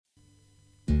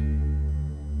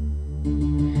The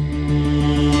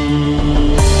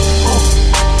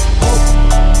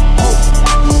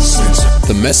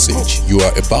message you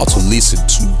are about to listen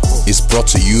to is brought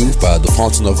to you by the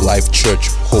Fountain of Life Church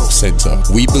Hope Centre.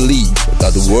 We believe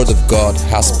that the Word of God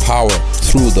has power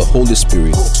through the Holy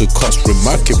Spirit to cause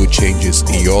remarkable changes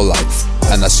in your life.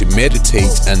 And as you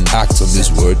meditate and act on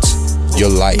these words,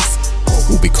 your life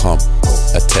will become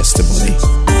a testimony.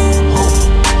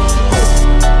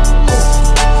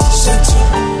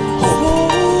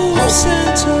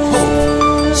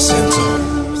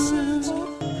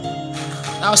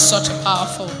 That was such a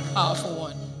powerful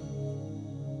one.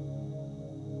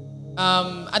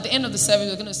 At the end of the service,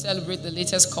 we're going to celebrate the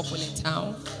latest couple in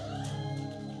town.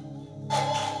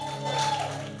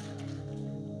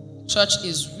 Church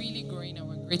is really growing and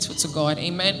we're grateful to God.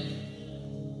 Amen.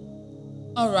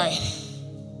 All right.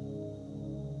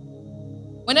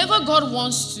 Whenever God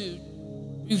wants to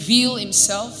reveal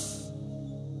himself,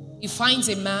 he finds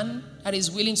a man that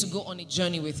is willing to go on a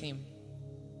journey with him.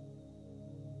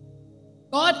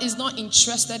 God is not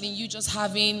interested in you just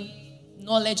having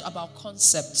knowledge about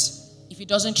concept if it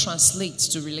doesn't translate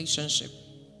to relationship.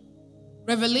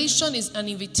 Revelation is an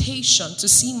invitation to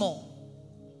see more.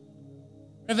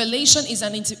 Revelation is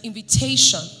an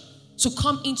invitation to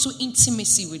come into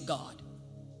intimacy with God.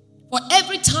 For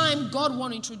every time God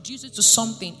wants to introduce you to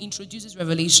something, introduces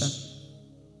revelation.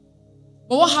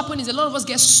 But what happens is a lot of us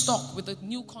get stuck with a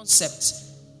new concept.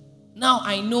 Now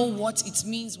I know what it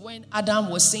means when Adam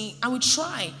was saying, I will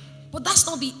try. But that's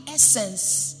not the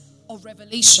essence of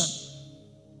revelation.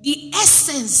 The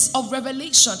essence of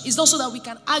revelation is not so that we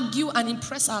can argue and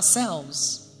impress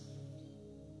ourselves.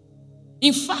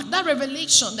 In fact, that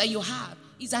revelation that you have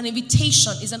is an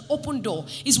invitation, is an open door.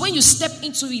 It's when you step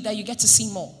into it that you get to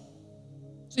see more.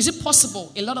 So is it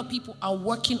possible a lot of people are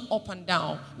working up and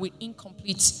down with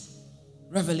incomplete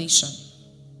revelation?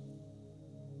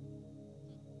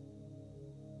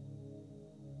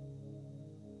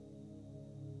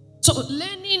 So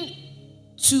learning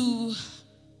to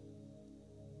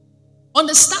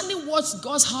understanding what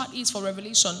God's heart is for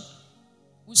revelation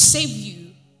will save you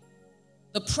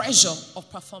the pressure of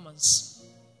performance.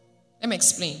 Let me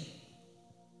explain.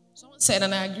 Someone said,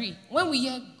 and I agree, when we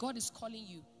hear God is calling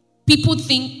you, people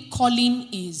think calling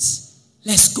is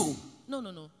let's go.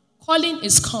 No. Calling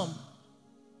is come.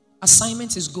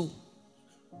 Assignment is go.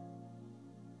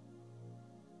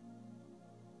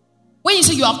 When you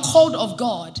say you are called of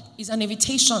God, it's an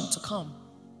invitation to come,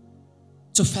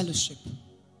 to fellowship,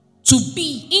 to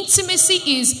be.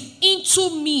 Intimacy is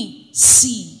into me,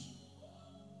 see.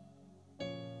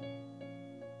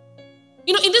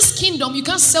 You know, in this kingdom, you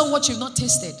can't sell what you've not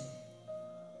tasted.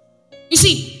 You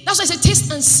see, that's why I say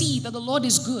taste and see that the Lord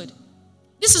is good.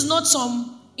 This is not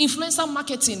some influencer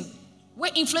marketing where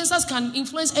influencers can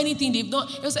influence anything they've done.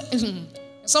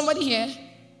 Somebody here,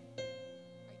 I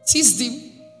teased him.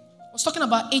 I was talking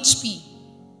about HP.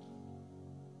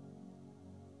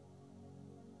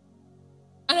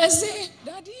 And I say,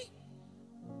 Daddy,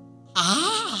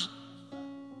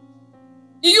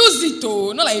 he used it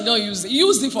though. Not like he don't use it. He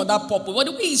used it for that purpose. But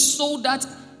the way he sold that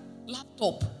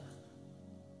laptop.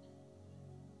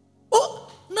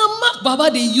 Oh, now Mark Baba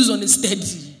they use on a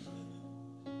steady.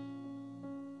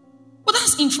 But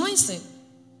that's influencing.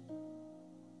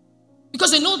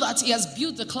 Because they know that he has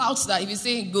built the clouds that if he's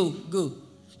saying go, go.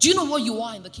 Do you know what you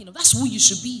are in the kingdom? That's who you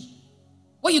should be.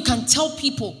 Where you can tell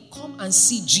people, come and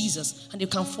see Jesus, and they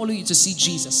can follow you to see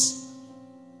Jesus.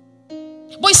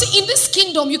 But you see, in this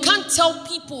kingdom, you can't tell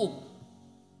people,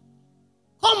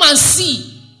 come and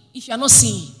see, if you're not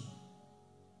seeing.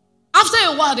 After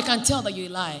a while, they can tell that you're a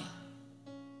lie.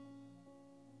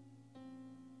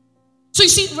 So you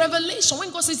see, revelation,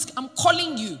 when God says, I'm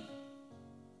calling you,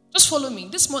 just follow me.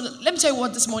 This morning, let me tell you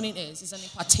what this morning is. It's an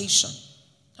impartation.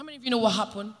 How many of you know what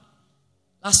happened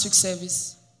last week's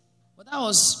service? Well, that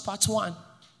was part 1.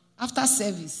 After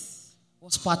service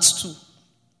was part 2.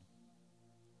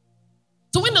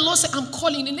 So when the Lord said, I'm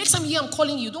calling, the next time you hear I'm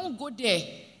calling you, don't go there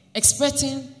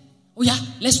expecting, oh yeah,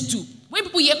 let's do. When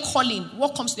people hear calling,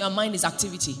 what comes to their mind is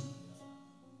activity.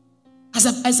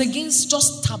 As against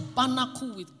just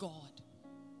tabernacle with God.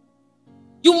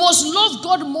 You must love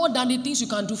God more than the things you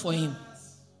can do for him.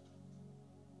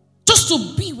 Just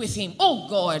to be with him. Oh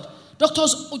God. Dr.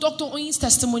 Oyin's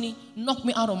testimony knocked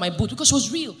me out of my boat because it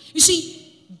was real. You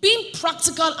see, being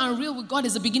practical and real with God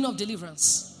is the beginning of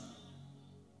deliverance.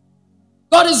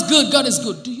 God is good. God is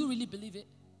good. Do you really believe it?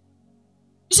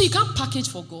 You see, you can't package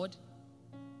for God.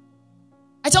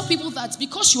 I tell people that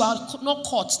because you are not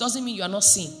caught doesn't mean you are not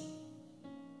seen.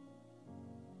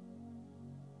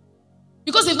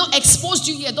 Because they've not exposed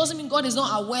you yet doesn't mean God is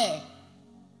not aware.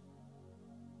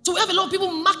 So we have a lot of people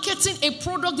marketing a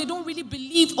product they don't really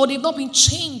believe or they've not been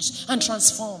changed and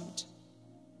transformed.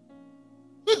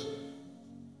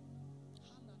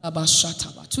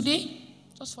 Today,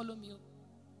 just follow me.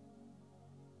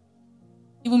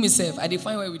 Even myself, I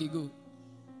define where we go.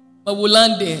 But we'll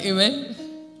land there, amen.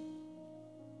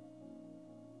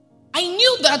 I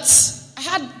knew that I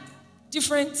had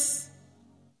different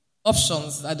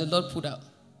options that the Lord put out.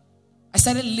 I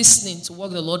started listening to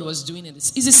what the Lord was doing in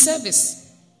this. It's a service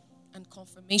and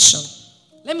confirmation.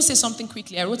 Let me say something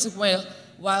quickly. I wrote it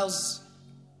whilst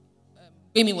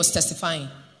Amy was testifying.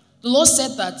 The Lord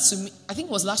said that to me, I think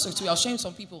it was last week too. I was sharing with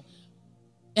some people.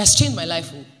 It has changed my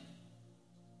life. Oh.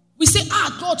 We say,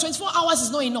 God, 24 hours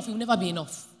is not enough. It will never be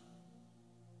enough.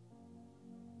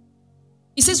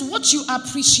 He says, what you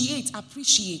appreciate,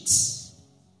 appreciate.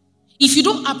 If you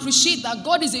don't appreciate that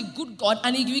God is a good God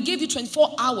and He gave you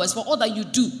 24 hours for all that you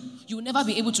do, you will never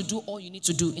be able to do all you need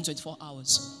to do in 24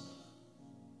 hours.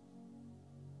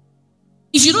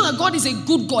 If you know that God is a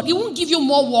good God, He won't give you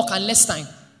more work and less time.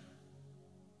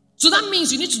 So that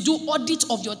means you need to do audit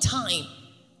of your time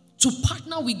to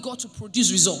partner with God to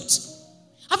produce results.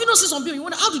 Have you noticed some people, you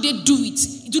wonder, how do they do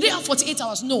it? Do they have 48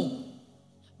 hours? No.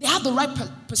 They have the right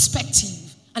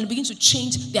perspective and begin to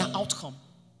change their outcome.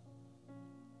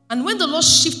 And when the Lord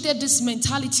shifted this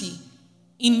mentality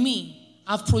in me,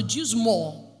 I've produced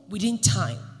more within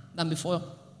time than before.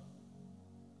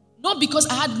 Not because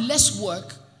I had less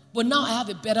work, but now I have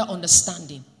a better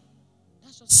understanding.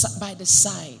 That's just by the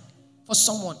side for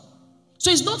someone.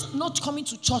 So it's not coming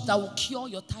to church that will cure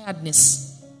your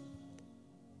tiredness.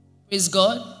 Praise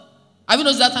God. Have you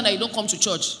noticed that time that you don't come to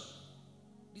church?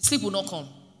 The sleep will not come.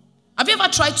 Have you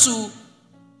ever tried to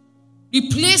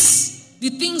replace the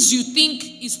things you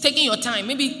think is taking your time?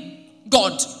 Maybe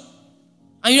God.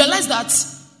 And you realize that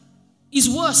it's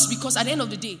worse because at the end of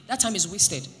the day, that time is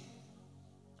wasted.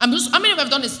 How many of you have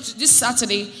done this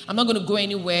Saturday? I'm not going to go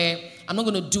anywhere. I'm not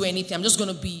going to do anything. I'm just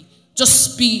going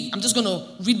to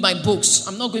read my books.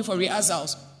 I'm not going for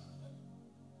rehearsals.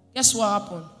 Guess what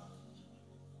happened?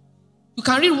 You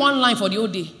can read one line for the whole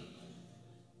day.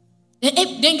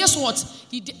 Then guess what?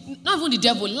 Not even the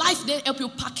devil. Life then help you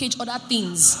package other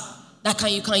things that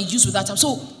you can use with that time.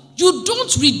 So you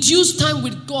don't reduce time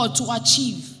with God to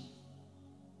achieve.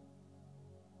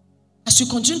 As you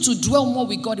continue to dwell more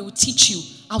with God, it will teach you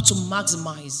how to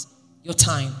maximize your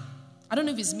time. I don't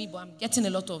know if it's me, but I'm getting a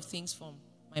lot of things from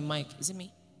my mic. Is it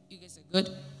me? You guys are good?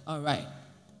 All right.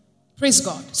 Praise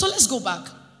God. So let's go back.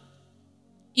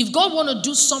 If God want to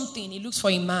do something, He looks for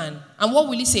a man. And what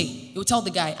will He say? He will tell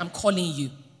the guy, I'm calling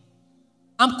you.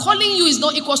 I'm calling you is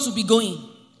not equals to be going.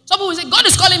 Some people will say, God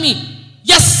is calling me.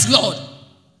 Yes, Lord.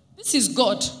 This is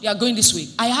God. You are going this way.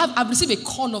 I've received a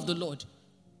call of the Lord.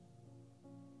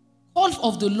 Call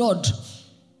of the Lord.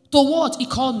 To what? He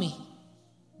called me.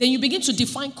 Then you begin to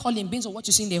define calling based on what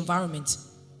you see in the environment.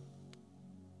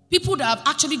 People that have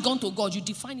actually gone to God, you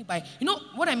define it by, you know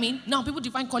what I mean? Now people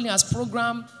define calling as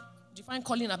program, define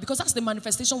calling as, because that's the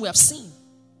manifestation we have seen.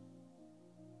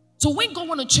 So when God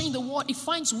wants to change the world, He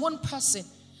finds one person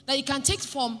that He can take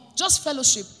from just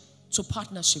fellowship to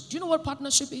partnership. Do you know what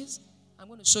partnership is? I'm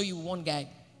going to show you one guy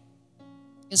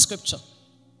in scripture.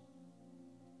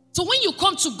 So when you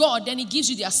come to God, then He gives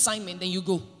you the assignment, then you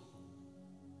go.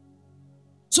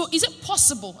 So is it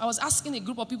possible? I was asking a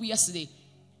group of people yesterday,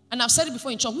 and I've said it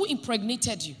before in church, who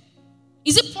impregnated you?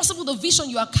 Is it possible the vision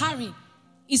you are carrying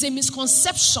is a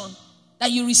misconception that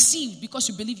you received because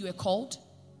you believe you were called?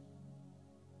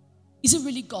 Is it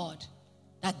really God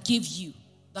that gave you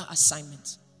that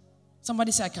assignment?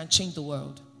 Somebody say, I can change the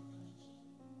world.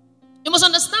 You must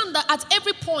understand that at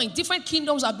every point, different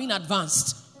kingdoms are being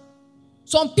advanced.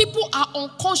 Some people are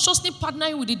unconsciously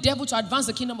partnering with the devil to advance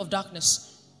the kingdom of darkness.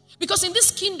 Because in this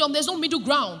kingdom, there's no middle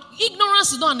ground.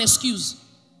 Ignorance is not an excuse.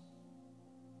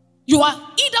 You are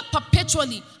either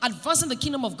perpetually advancing the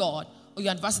kingdom of God or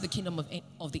you're advancing the kingdom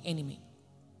of the enemy.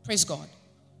 Praise God.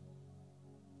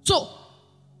 So,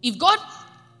 if God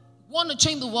wants to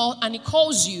change the world and He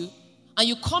calls you and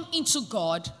you come into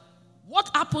God,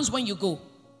 what happens when you go?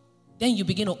 Then you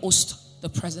begin to host the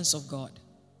presence of God.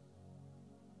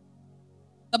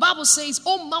 The Bible says,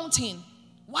 oh mountain,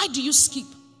 why do you skip?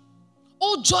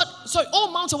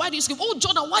 Oh mountain, why do you skip? Oh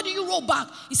Jordan, why do you roll back?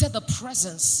 He said the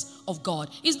presence of God.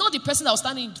 It's not the person that was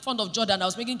standing in front of Jordan that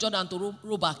was making Jordan to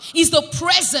roll back. It's the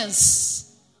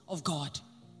presence of God.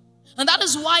 And that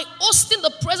is why hosting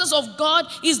the presence of God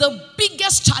is the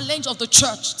biggest challenge of the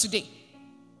church today.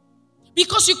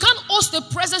 Because you can't host the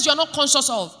presence you are not conscious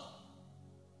of.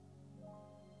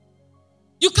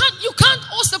 You can't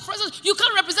host the presence. You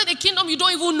can't represent a kingdom you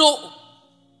don't even know.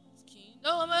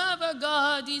 Kingdom of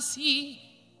God is He.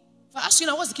 If I ask you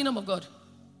now, what's the kingdom of God?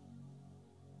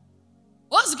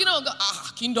 What's the kingdom of God?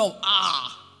 Kingdom.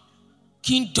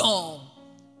 Kingdom.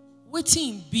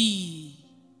 Waiting be.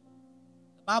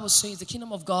 The Bible says the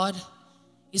kingdom of God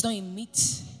is not in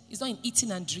meat. It's not in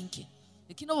eating and drinking.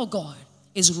 The kingdom of God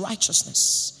is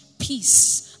righteousness,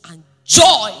 peace, and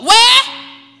joy. Where?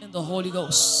 In the Holy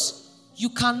Ghost. You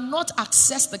cannot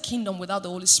access the kingdom without the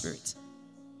Holy Spirit.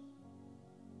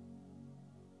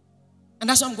 And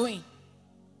that's where I'm going.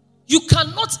 You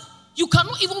cannot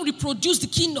even reproduce the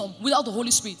kingdom without the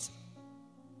Holy Spirit.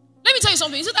 Let me tell you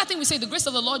something. Is it that thing we say, the grace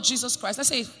of the Lord Jesus Christ? Let's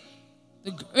say,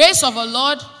 the grace of our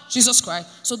Lord Jesus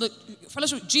Christ. So the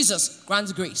fellowship, Jesus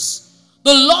grants grace.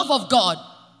 The love of God,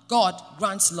 God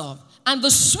grants love. And the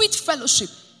sweet fellowship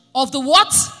of the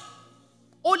what?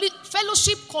 Only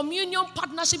fellowship, communion,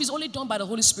 partnership is only done by the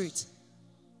Holy Spirit.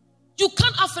 You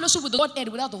can't have fellowship with the Godhead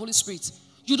without the Holy Spirit.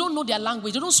 You don't know their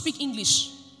language. They don't speak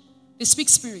English. They speak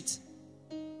spirit.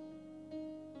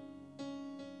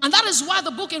 And that is why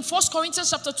the book in 1 Corinthians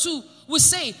chapter 2 will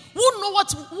say, who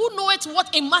knoweth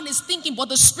what a man is thinking but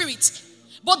the spirit?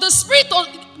 But the spirit of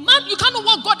man, you can't know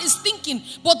what God is thinking,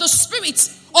 but the spirit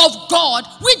of God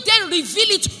will then reveal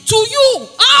it to you.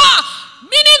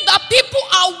 Meaning that people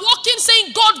are walking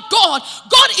saying,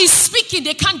 God is speaking,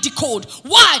 they can't decode.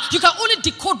 Why? You can only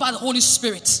decode by the Holy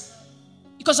Spirit.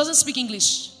 Because it doesn't speak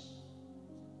English.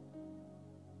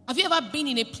 Have you ever been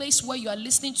in a place where you are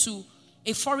listening to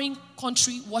a foreign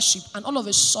country worship and all of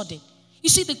a sudden, you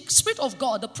see the Spirit of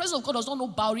God, the presence of God does not know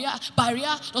barrier,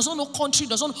 does not know country,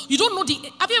 you don't know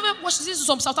have you ever watched this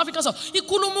some South African stuff?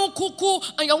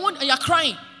 And you're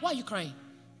crying. Why are you crying?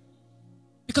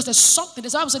 Because there's something, the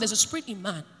Bible says there's a spirit in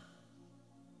man.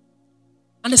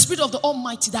 And the Spirit of the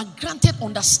Almighty that granted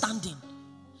understanding.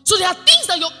 So there are things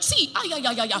that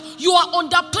you are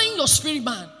underplaying your spirit,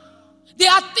 man.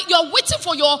 You are waiting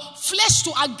for your flesh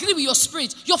to agree with your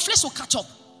spirit. Your flesh will catch up.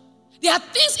 There are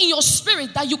things in your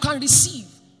spirit that you can receive.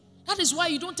 That is why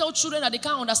you don't tell children that they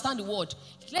can't understand the word.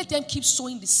 Let them keep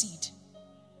sowing the seed.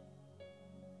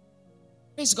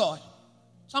 Praise God.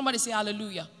 Somebody say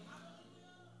hallelujah.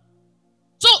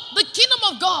 So the kingdom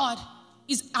of God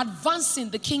is advancing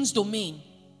the king's domain.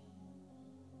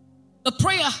 The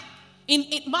prayer in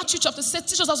Matthew chapter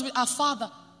 6 teaches us with our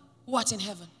Father who art in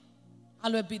heaven.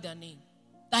 Hallowed be thy name.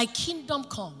 Thy kingdom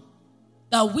come.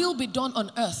 Thy will be done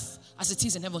on earth as it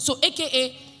is in heaven. So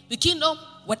aka the kingdom,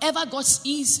 whatever God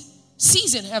sees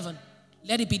in heaven,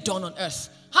 let it be done on earth.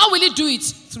 How will he do it?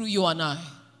 Through you and I.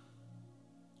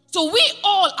 So we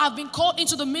all have been called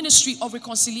into the ministry of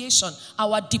reconciliation.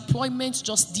 Our deployment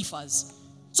just differs.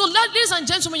 So ladies and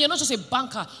gentlemen, you're not just a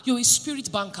banker, you're a spirit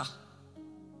banker.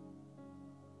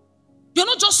 You're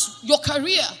not just your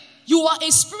career, you are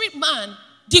a spirit man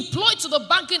deployed to the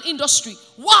banking industry.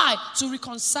 Why? To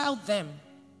reconcile them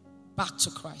back to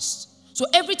Christ. So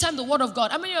every time the word of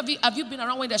God, how many of you have you been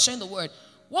around when they're sharing the word?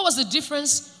 What was the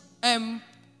difference?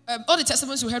 All the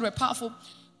testimonies we heard were powerful.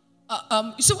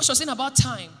 You see what she was saying about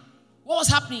time. What was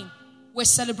happening? We're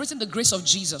celebrating the grace of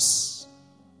Jesus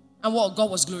and what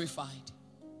God was glorified.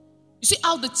 You see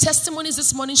how the testimonies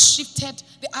this morning shifted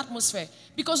the atmosphere,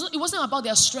 because it wasn't about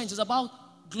their strength, it was about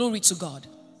glory to God.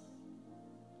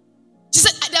 She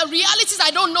said, there are realities I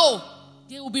don't know.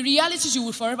 There will be realities you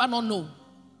will forever not know.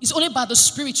 It's only by the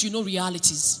Spirit you know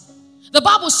realities. The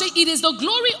Bible says it is the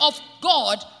glory of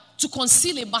God to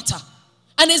conceal a matter,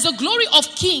 and it's the glory of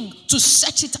King to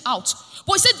search it out.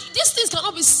 But he said these things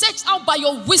cannot be searched out by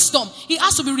your wisdom. It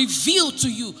has to be revealed to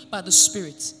you by the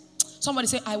Spirit. Somebody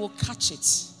say, I will catch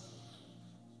it.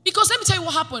 Because let me tell you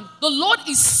what happened. The Lord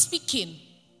is speaking.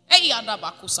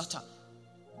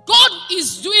 God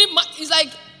is doing, it's like,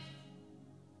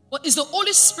 but it's the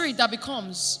Holy Spirit that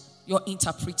becomes your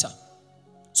interpreter.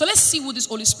 So let's see who this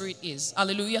Holy Spirit is.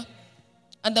 Hallelujah.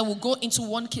 And then we'll go into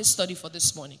one case study for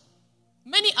this morning.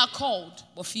 Many are called,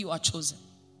 but few are chosen.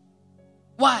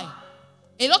 Why?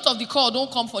 A lot of the call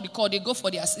don't come for the call. They go for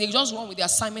they just run with the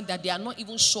assignment that they are not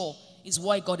even sure is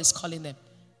why God is calling them.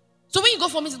 So when you go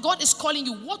for me, God is calling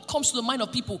you. What comes to the mind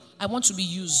of people? I want to be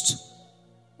used.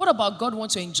 What about God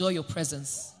wants to enjoy your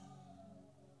presence?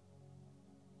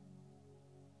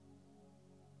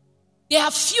 There are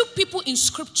few people in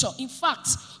scripture. In fact,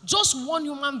 just one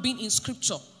human being in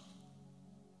scripture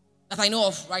that I know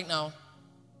of right now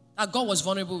that God was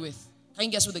vulnerable with. Can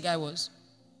you guess who the guy was?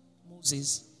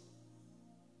 Moses.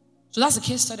 So that's the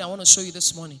case study I want to show you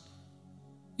this morning.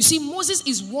 You see, Moses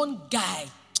is one guy.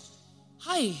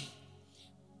 Hi.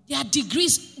 There are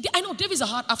degrees. I know David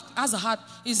has a heart,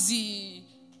 is the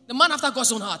man after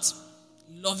God's own heart.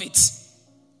 Love it.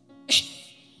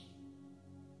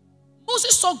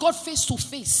 Moses saw God face to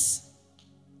face.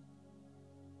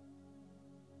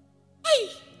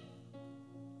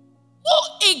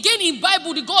 reading in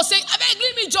Bible, the God saying, I beg,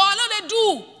 leave me, John, let them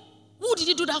do. Who did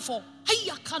he do that for?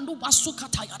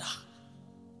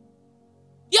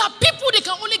 There are people they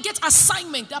can only get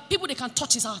assignment. There are people they can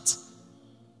touch his heart.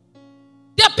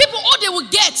 There are people, all they will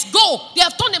get, go. They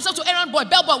have turned themselves to errand boy,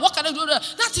 bellboy, what can I do?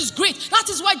 That is great. That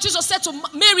is why Jesus said to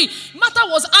Mary, Martha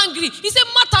was angry. He said,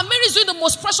 Martha, Mary is doing the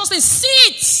most precious thing.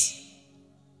 Sit.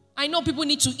 I know people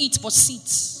need to eat, but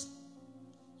sit.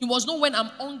 You must know when I'm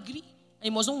hungry, and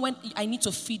you must know when I need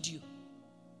to feed you.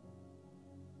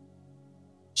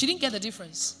 She didn't get the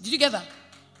difference. Did you get that?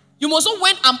 You must know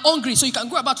when I'm hungry, so you can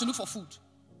go about to look for food.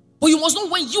 But you must know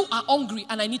when you are hungry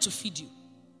and I need to feed you.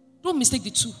 Don't mistake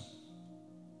the two.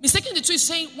 Mistaking the two is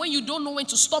saying when you don't know when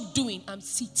to stop doing and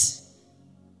sit.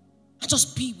 And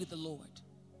just be with the Lord.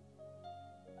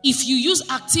 If you use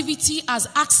activity as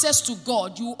access to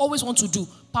God, you will always want to do.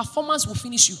 Performance will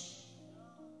finish you.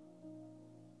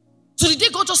 So the day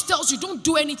God just tells you, don't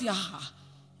do anything.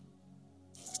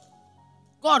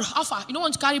 God, how far? You don't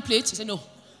want to carry plates? He said, no.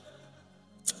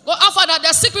 God, how far? There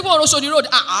are sick people on the road.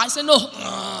 I said, no.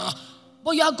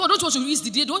 But you are God. Don't want to raise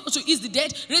the dead. Don't want to raise the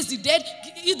dead. Raise the dead.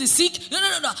 Eat the sick. No.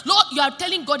 Lord, you are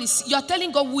telling God. You are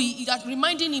telling God you are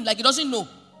reminding him like he doesn't know. He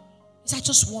said, I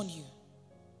just warn you.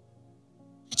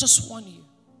 I just warn you.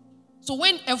 So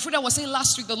when Elfrida was saying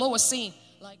last week, the Lord was saying,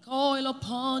 like oil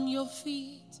upon your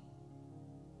feet,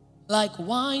 like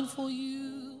wine for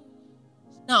you.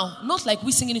 Now, not like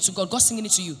we singing it to God. God singing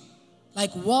it to you.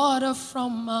 Like water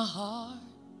from my heart,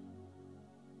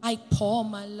 I pour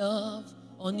my love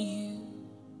on you.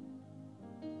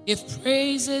 If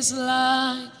praise is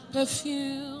like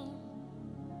perfume,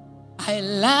 I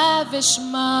lavish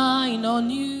mine on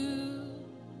you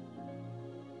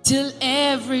till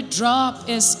every drop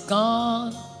is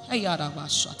gone.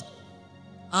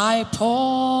 I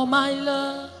pour my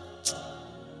love.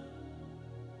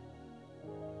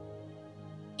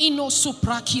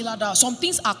 Some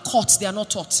things are caught, they are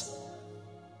not taught.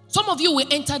 Some of you will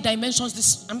enter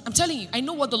dimensions. I'm telling you, I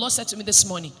know what the Lord said to me this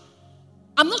morning.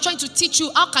 I'm not trying to teach you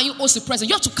how can you host the present.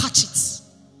 You have to catch it.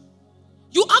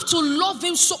 You have to love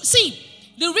him. So, see,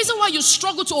 the reason why you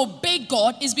struggle to obey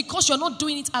God is because you're not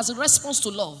doing it as a response to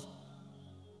love.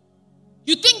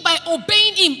 You think by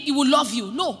obeying him, he will love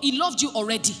you. No, he loved you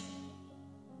already.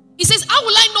 He says, how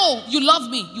will I know you love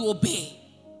me? You obey.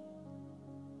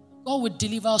 God will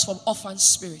deliver us from orphan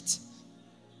spirit.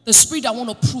 The spirit that want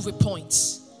to prove a point.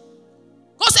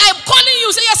 God said, I'm calling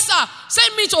you. Say, yes, sir.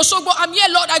 Send me to Osogbo. I'm here,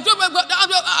 Lord.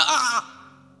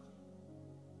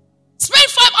 Spend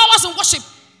 5 hours in worship.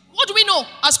 What do we know?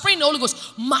 As praying in the Holy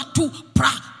Ghost. Matu,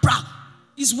 pra.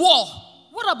 Is war.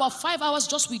 What about 5 hours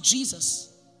just with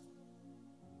Jesus?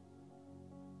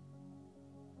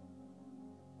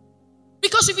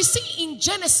 Because if you see in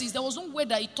Genesis, there was no way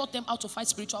that he taught them how to fight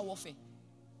spiritual warfare.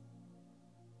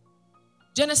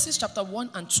 Genesis chapter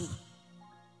 1 and 2.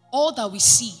 All that we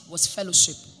see was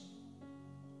fellowship.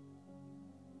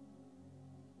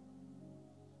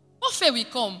 Warfare will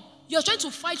come. You are trying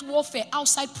to fight warfare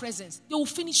outside presence. They will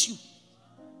finish you.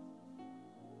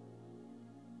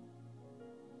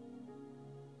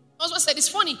 Husband said, it's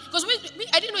funny. Because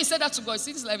I didn't know he said that to God.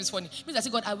 See, this life is funny. It means I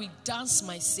said, God, I will dance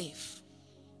myself.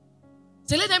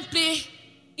 So let them play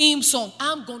hymn song.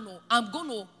 I'm gonna.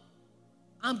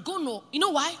 You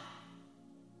know why?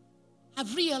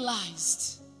 I've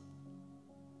realized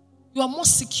you are more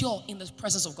secure in the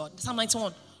presence of God. Psalm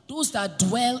 91. Those that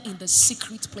dwell in the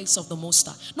secret place of the Most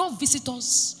High. Not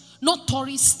visitors, not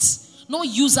tourists, not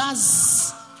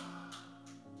users.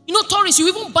 You know, tourists, you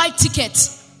even buy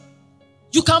tickets.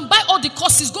 You can buy all the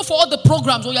courses, go for all the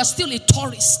programs, or you are still a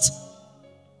tourist.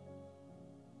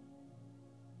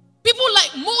 People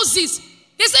like Moses,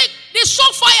 they say, they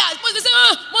show fire. They say,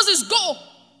 Moses, go.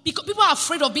 Because people are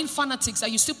afraid of being fanatics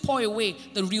that you still pour away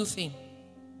the real thing.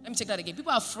 Let me take that again.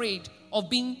 People are afraid of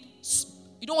being,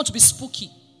 you don't want to be spooky.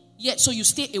 Yet, so you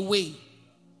stay away.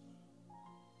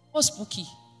 What's spooky?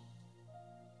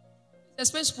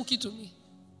 Explain spooky to me.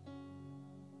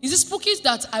 Is it spooky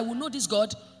that I will know this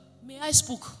God? May I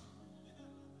spook?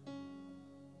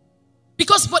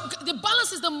 But the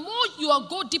balance is the more you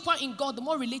go deeper in God, the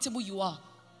more relatable you are.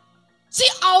 See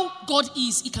how God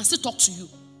is. He can still talk to you.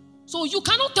 So you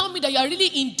cannot tell me that you are really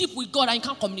in deep with God and you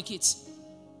can't communicate.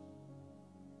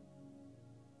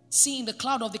 See, in the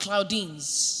cloud of the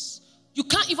Chaldeans, you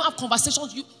can't even have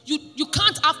conversations. You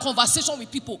can't have conversation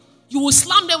with people. You will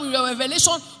slam them with your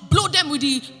revelation, blow them with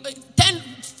the 10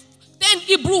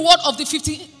 Hebrew word of the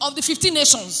 15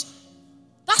 nations.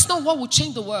 That's not what will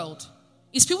change the world.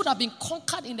 It's people that have been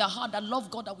conquered in their heart that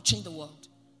love God that will change the world.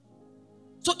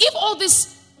 So if all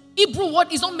this Hebrew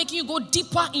word is not making you go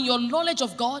deeper in your knowledge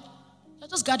of God, you're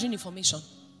just gathering information.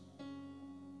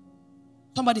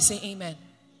 Somebody say amen.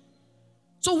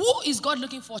 So who is God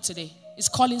looking for today? He's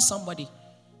calling somebody.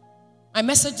 My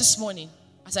message this morning,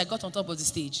 as I got on top of the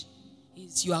stage,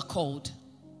 is you are called.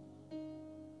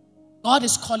 God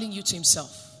is calling you to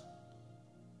himself.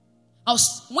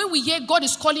 When we hear God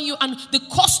is calling you and the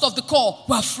cost of the call,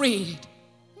 we're afraid.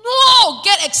 No,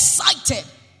 get excited.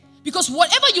 Because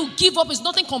whatever you give up is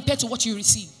nothing compared to what you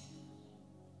receive.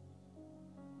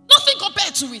 Nothing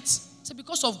compared to it. So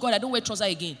because of God, I don't wear trousers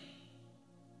again.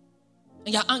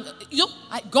 And you're angry.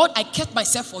 God, I kept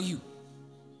myself for you.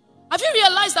 Have you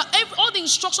realized that all the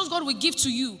instructions God will give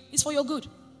to you is for your good?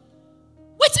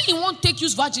 Wait till he won't take you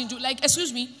virgin. Like,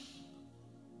 excuse me.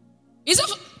 Is it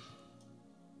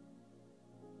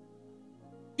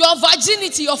your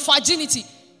virginity, your virginity?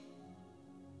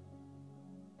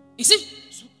 Is it?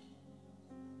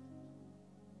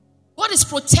 God is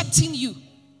protecting you.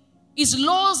 His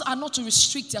laws are not to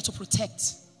restrict, they are to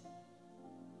protect.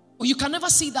 But you can never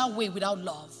see that way without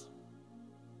love.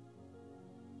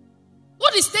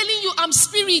 God is telling you, I'm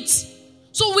spirit.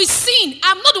 So with sin,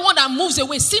 I'm not the one that moves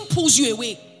away. Sin pulls you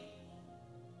away.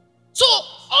 So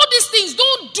all these things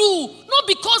don't do, not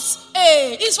because,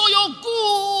 hey, it's for your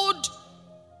good.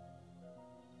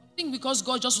 I think because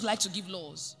God just would like to give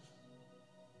laws.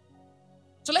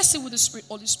 So let's see what the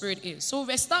Holy Spirit is. So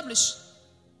we've established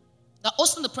that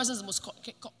hosting the presence is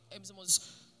the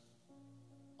most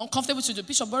uncomfortable to do.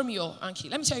 Bishop, burn me your ankle.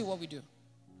 Let me tell you what we do.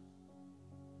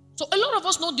 So a lot of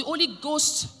us know the Holy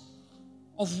Ghost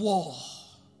of war.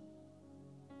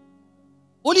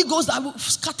 Holy Ghost that will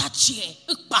scatter chair.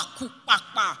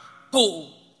 Go.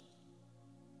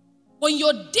 When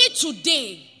you're day to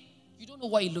day, you don't know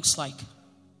what it looks like.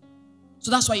 So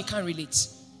that's why you can't relate.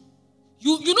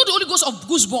 You know the Holy Ghost of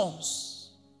goosebumps.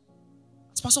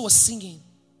 As Pastor was singing,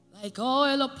 like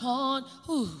oil upon.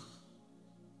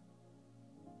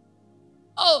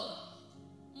 Oh,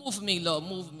 move me, Lord,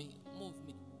 move me.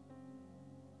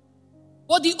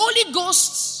 But the Holy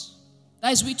Ghost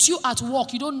that is with you at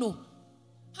work, you don't know.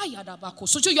 So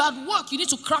you're at work, you need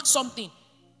to crack something.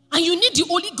 And you need the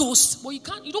Holy Ghost, but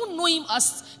you don't know him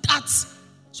as that.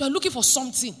 So you're looking for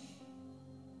something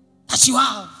that you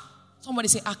have. Somebody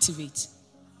say activate.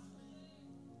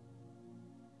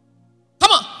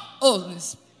 Come on. Oh,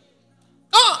 this.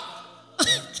 Come on.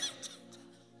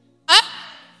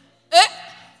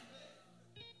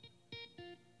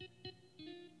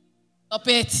 Stop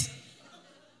it.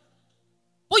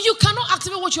 But you cannot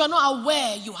activate what you are not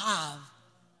aware you have.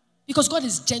 Because God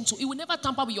is gentle. He will never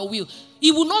tamper with your will.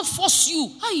 He will not force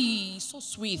you. Hi, so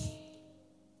sweet.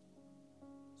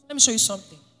 Let me show you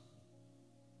something.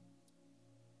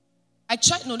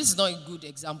 No, this is not a good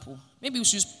example. Maybe we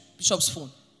should use Bishop's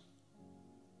phone.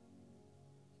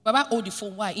 Baba hold the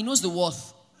phone. Why? He knows the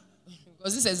worth.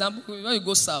 Because this example, when you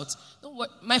go south. Don't worry.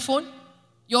 My phone,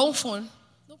 your own phone,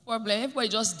 no problem. Everybody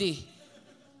just day.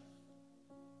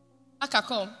 Aka,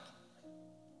 come.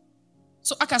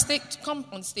 So Aka, come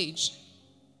on stage.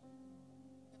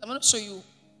 I'm going to show you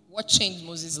what changed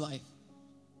Moses' life.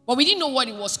 But we didn't know what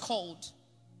it was called.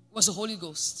 It was the Holy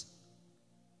Ghost.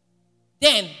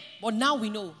 Then, but now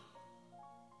we know.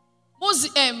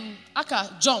 Moses, Aka,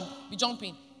 be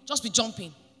jumping. Just be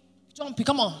jumping. Jumping,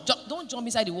 come on. Don't jump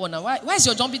inside the wall now. Why is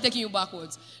your jumping taking you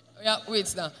backwards? Yeah,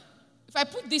 wait now. If I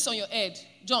put this on your head,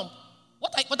 jump.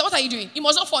 What are you doing? You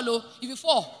must not follow. If you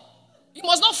fall, he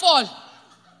must not fall.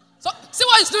 So, see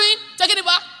what he's doing? Taking it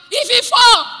back. If he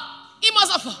fall, he must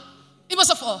not fall. He must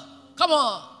not fall. Come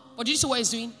on. But did you see what he's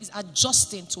doing? He's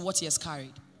adjusting to what he has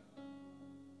carried.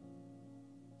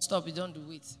 Stop, you don't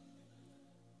do it.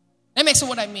 Let me explain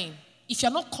what I mean. If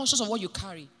you're not conscious of what you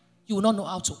carry, you will not know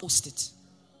how to host it.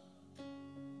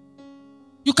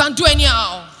 You can do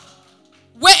anyhow.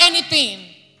 Wear anything.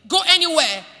 Go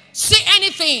anywhere. Say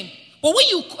anything. But when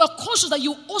you are conscious that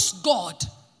you host God,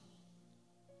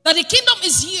 that the kingdom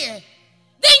is here,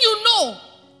 then you know,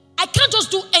 I can't just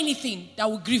do anything that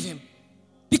will grieve him.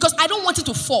 Because I don't want it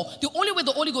to fall. The only way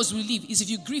the Holy Ghost will leave is if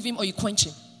you grieve him or you quench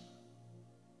him.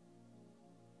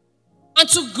 And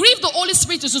to grieve the Holy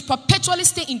Spirit is to perpetually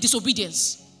stay in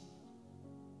disobedience.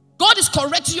 God is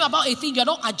correcting you about a thing, you're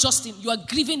not adjusting, you are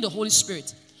grieving the Holy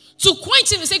Spirit. To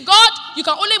quench him and say, God, you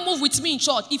can only move with me in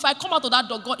church. If I come out of that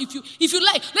door, God, if you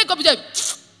like, let God be there.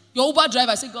 Your Uber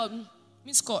driver, I say, God,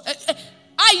 miss call.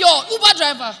 Your Uber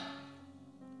driver.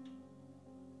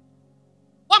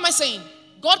 What am I saying?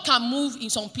 God can move in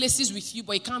some places with you,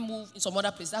 but he can't move in some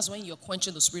other places. That's when you're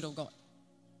quenching the Spirit of God.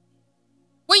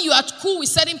 When you are cool with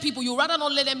certain people, you rather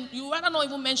not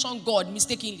even mention God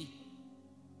mistakenly.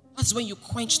 That's when you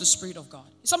quench the Spirit of God.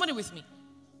 Is somebody with me?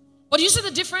 But do you see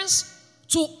the difference?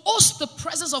 To host the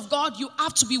presence of God, you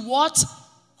have to be what?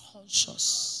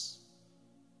 conscious.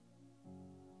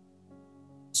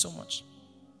 So much.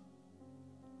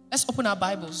 Let's open our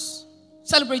Bibles.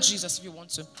 Celebrate Jesus if you want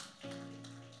to.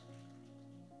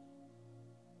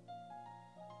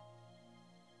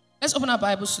 Let's open our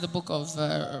Bibles to the book of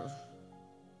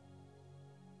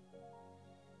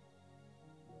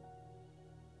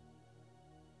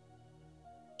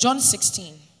John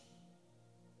 16.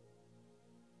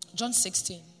 John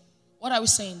 16. What are we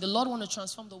saying? The Lord wants to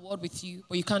transform the world with you,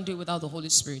 but you can't do it without the Holy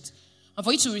Spirit. And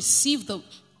for you to receive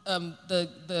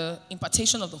the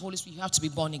impartation of the Holy Spirit, you have to be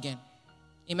born again.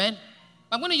 Amen?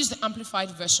 I'm going to use the Amplified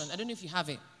Version. I don't know if you have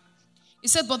it. It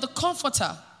said, but the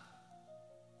Comforter.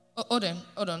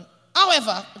 Hold on.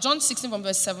 However, John 16 from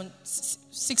verse 7.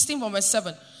 16 from verse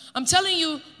 7. I'm telling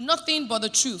you nothing but the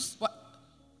truth.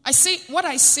 When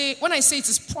I say it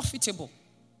is profitable,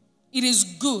 it is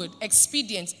good,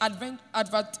 expedient,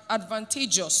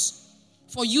 advantageous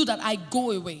for you that I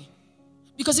go away.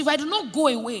 Because if I do not go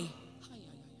away,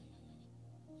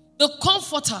 the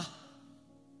Comforter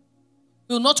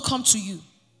will not come to you.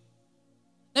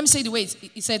 Let me say the way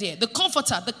it said here. The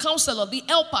Comforter, the Counselor, the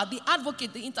Helper, the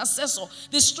Advocate, the Intercessor,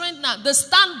 the Strengthener, the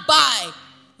Standby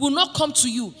will not come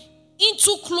to you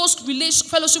into close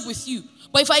fellowship with you.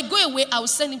 But if I go away, I will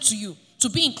send him to you to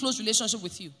be in close relationship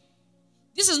with you.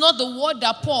 This is not the word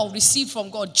that Paul received from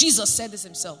God. Jesus said this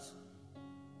himself.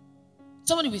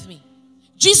 Somebody with me.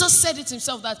 Jesus said it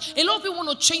himself that a lot of people want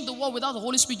to change the world without the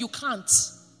Holy Spirit. You can't.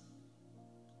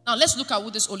 Now let's look at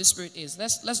who this Holy Spirit is.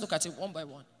 Let's look at it one by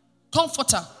one.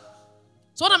 Comforter.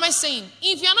 So what am I saying?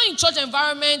 If you're not in church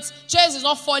environment, chairs is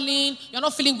not falling, you're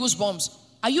not feeling goosebumps.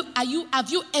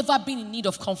 Have you ever been in need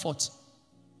of comfort?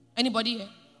 Anybody here?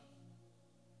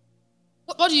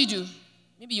 What do you do?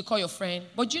 Maybe you call your friend,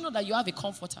 but do you know that you have a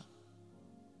comforter?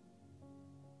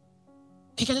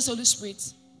 You can just say, Holy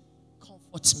Spirit,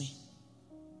 comfort me.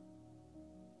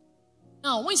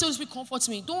 Now, when you say Holy Spirit comforts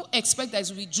me, don't expect that it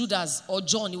will be Judas or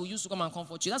John who will use to come and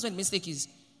comfort you. That's where the mistake is.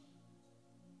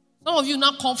 Some of you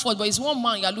not comfort, but it's one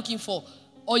man you're looking for.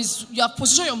 Or you have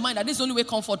positioned your mind that this is the only way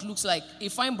comfort looks like. A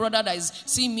fine brother that is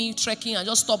seeing me trekking and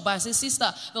just stop by and say,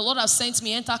 sister, the Lord has sent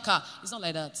me, enter car. It's not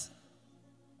like that.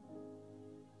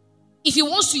 If he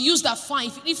wants to use that, fine.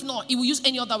 If not, he will use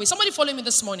any other way. Somebody follow me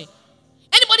this morning.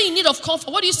 Anybody in need of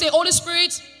comfort, what do you say, Holy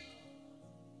Spirit?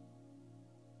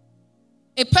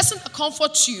 A person that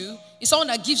comforts you is someone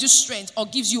that gives you strength or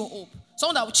gives you hope.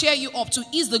 Someone that will cheer you up to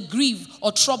ease the grief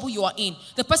or trouble you are in.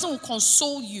 The person will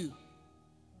console you.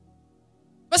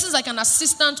 The person is like an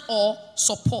assistant or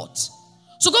support.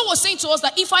 So God was saying to us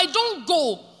that if I don't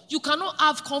go, you cannot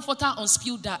have comforter on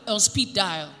speed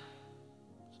dial.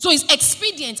 So it's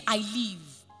expedient I leave.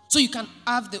 So you can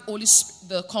have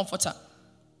the comforter.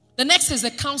 The next is the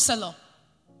counselor.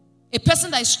 A person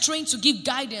that is trained to give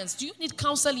guidance. Do you need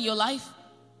counsel in your life?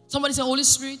 Somebody say, Holy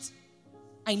Spirit,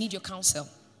 I need your counsel.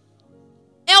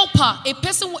 Helper, a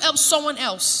person who helps someone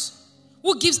else,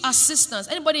 who gives assistance.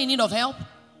 Anybody in need of help?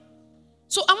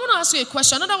 So I want to ask you a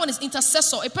question. Another one is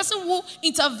intercessor, a person who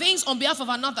intervenes on behalf of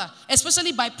another,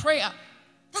 especially by prayer.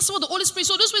 That's what the Holy Spirit.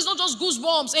 So this is not just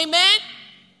goosebumps. Amen.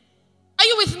 Are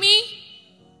you with me?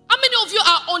 How many of you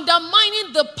are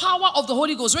undermining the power of the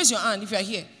Holy Ghost? Raise your hand if you are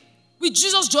here. With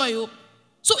Jesus' joy.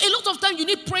 So a lot of time you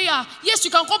need prayer. Yes,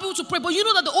 you can call people to pray, but you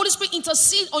know that the Holy Spirit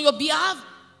intercedes on your behalf.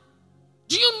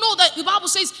 Do you know that the Bible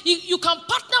says you can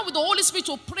partner with the Holy Spirit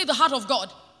to pray the heart of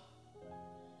God?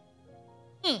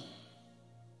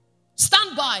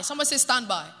 Stand by. Somebody say stand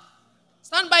by.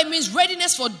 Stand by means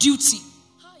readiness for duty.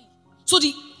 So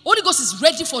the Holy Ghost is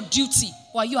ready for duty.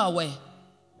 Or are you aware?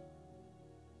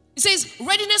 It says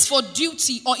readiness for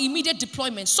duty or immediate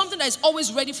deployment. Something that is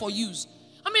always ready for use.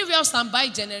 How many of you have standby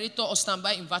generator or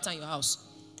standby inverter in your house?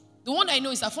 The one I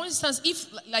know is that, for instance, if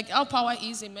like our power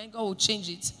is, amen, God will change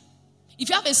it. If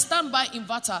you have a standby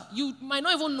inverter, you might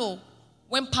not even know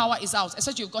when power is out,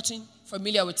 except you've gotten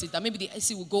familiar with it, that maybe the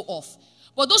AC will go off.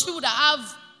 But those people that have,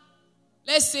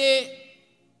 let's say,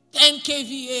 10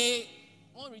 kVA,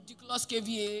 one ridiculous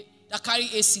kVA that carry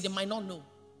AC, they might not know.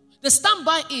 The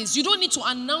standby is, you don't need to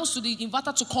announce to the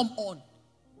inverter to come on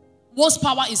once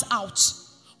power is out.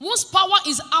 Once power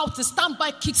is out, the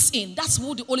standby kicks in. That's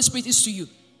what the Holy Spirit is to you.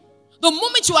 The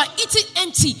moment you are eating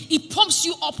empty, it pumps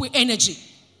you up with energy.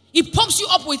 It pumps you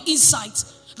up with insight.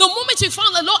 The moment you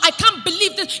found the Lord, I can't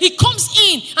believe this, He comes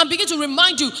in and begins to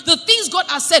remind you the things God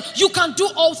has said. You can do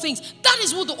all things. That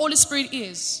is what the Holy Spirit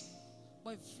is.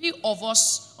 But few of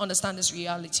us understand this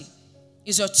reality.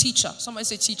 Is your teacher. Somebody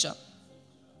say teacher.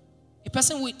 A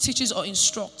person who teaches or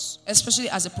instructs, especially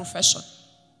as a profession.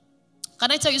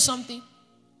 Can I tell you something?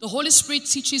 The Holy Spirit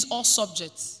teaches all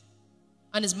subjects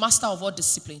and is master of all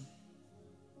discipline.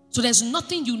 So there's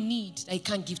nothing you need that he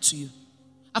can't give to you.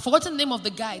 I've forgotten the name of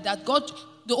the guy that God,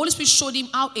 the Holy Spirit showed him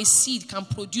how a seed can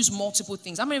produce multiple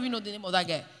things. How many of you know the name of that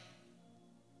guy?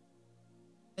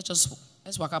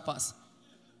 Let's walk up past.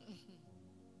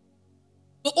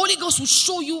 The Holy Ghost will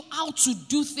show you how to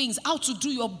do things, how to do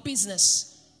your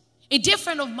business. A dear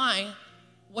friend of mine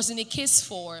was in a case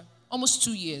for almost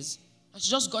 2 years. And she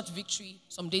just got victory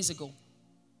some days ago.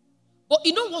 But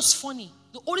you know what's funny?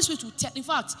 The Holy Spirit will tell. In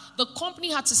fact, the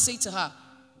company had to say to her,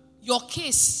 your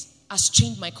case has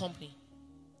changed my company.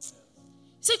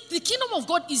 See, the kingdom of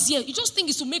God is here. You just think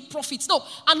it's to make profits. No,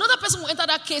 another person will enter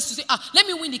that case to say, let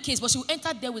me win the case. But she will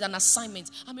enter there with an assignment.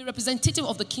 I'm a representative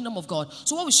of the kingdom of God.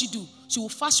 So what will she do? She will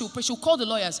fast, she will pray, she will call the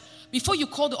lawyers. Before you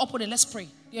call the opponent, let's pray.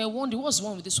 Yeah, what's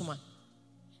wrong with this woman?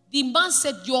 The man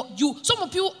said, some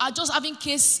of you are just having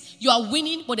case, you are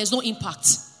winning, but there's no impact.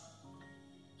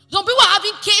 Some people are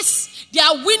having case, they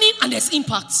are winning, and there's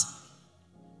impact.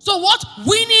 So what?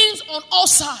 Winnings on all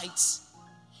sides.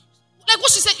 Like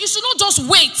what she said, you should not just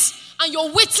wait. And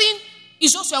your waiting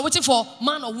is just you're waiting for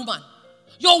man or woman.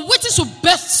 You're waiting to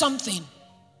birth something.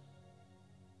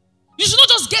 You should not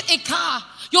just get a car.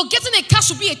 You're getting a car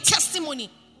should be a testimony.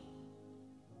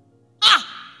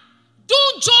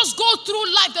 Don't just go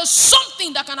through life. There's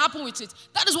something that can happen with it.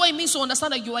 That is what it means to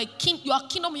understand that you are a king. You are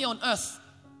kingdom here on earth.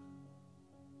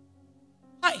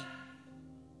 Hi.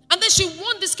 And then she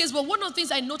won this case, but one of the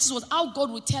things I noticed was how God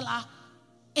would tell her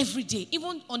every day,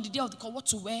 even on the day of the call, what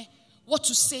to wear, what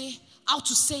to say, how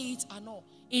to say it, and all.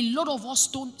 A lot of us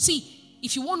don't. See,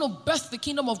 if you want to birth the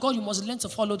kingdom of God, you must learn to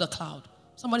follow the cloud.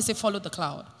 Somebody say, follow the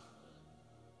cloud.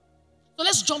 So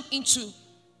let's jump into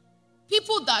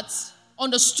people that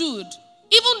understood,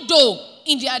 even though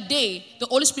in their day, the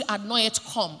Holy Spirit had not yet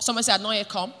come. Somebody say, had not yet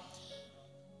come.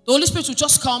 The Holy Spirit will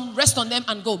just come, rest on them,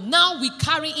 and go. Now we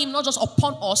carry him not just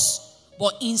upon us,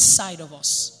 but inside of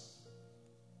us.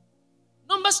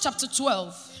 Numbers chapter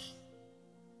 12.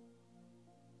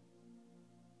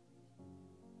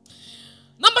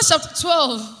 Numbers chapter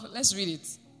 12. Let's read it.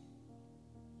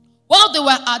 While they were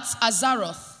at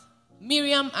Azaroth,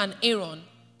 Miriam and Aaron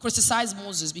criticized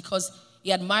Moses because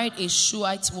he had married a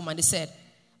Shuhite woman. They said,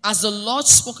 has the Lord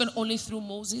spoken only through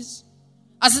Moses?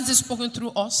 Hasn't he spoken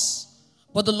through us?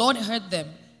 But the Lord heard them.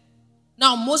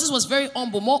 Now Moses was very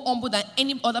humble, more humble than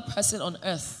any other person on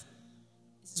earth.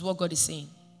 This is what God is saying.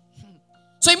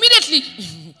 So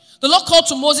immediately, the Lord called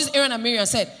to Moses, Aaron, and Miriam and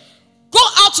said, go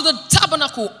out to the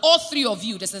tabernacle, all three of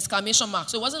you. There's an exclamation mark.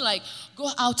 So it wasn't like,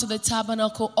 go out to the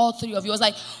tabernacle, all three of you. It was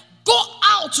like, go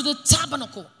out to the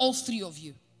tabernacle, all three of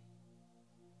you.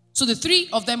 So the three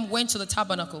of them went to the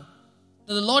tabernacle.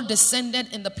 Then the Lord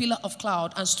descended in the pillar of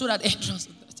cloud and stood at the entrance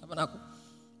of the tabernacle.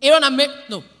 Aaron and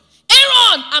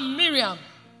Miriam,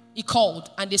 he called,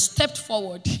 and they stepped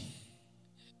forward.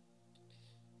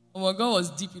 Oh my God, was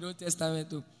deep in the Old Testament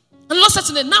too. And the Lord said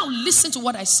to them, now listen to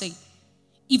what I say.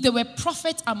 If there were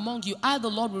prophets among you, I, the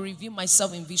Lord, will reveal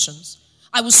myself in visions.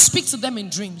 I will speak to them in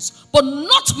dreams, but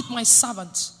not with my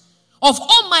servant. Of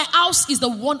all my house is the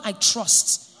one I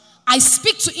trust. I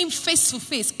speak to him face to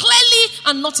face, clearly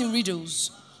and not in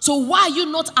riddles. So why are you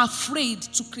not afraid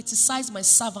to criticize my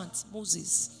servant,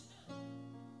 Moses?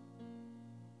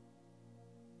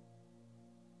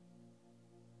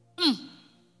 Who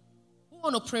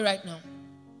want to pray right now?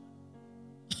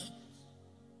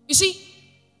 You see,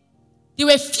 there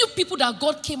were a few people that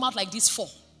God came out like this for.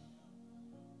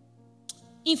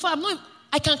 In fact,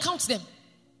 I can count them.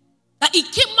 That he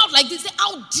came out like this. He said,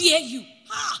 how dare you?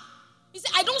 He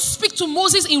said, I don't speak to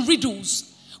Moses in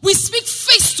riddles. We speak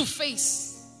face to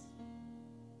face.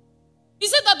 He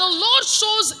said that the Lord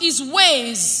shows his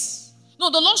ways.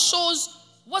 No, the Lord shows,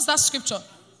 what's that scripture?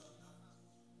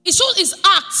 He shows his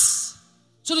acts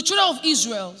to the children of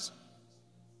Israel.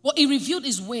 But he revealed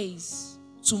his ways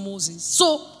to Moses.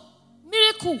 So,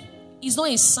 miracle is not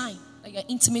a sign that you're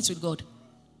intimate with God.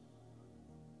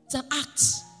 It's an act.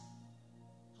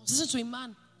 I was listening to a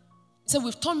man. He said,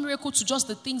 we've turned miracle to just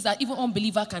the things that even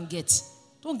unbeliever can get.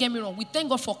 Don't get me wrong. We thank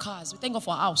God for cars. We thank God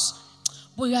for a house.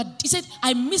 But he said,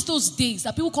 I miss those days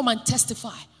that people come and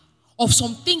testify of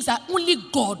some things that only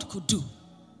God could do.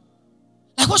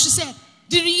 Like what she said.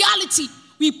 The reality.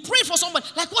 We prayed for someone.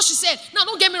 Like what she said. Now,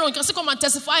 don't get me wrong. You can still come and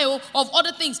testify of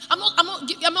other things. I'm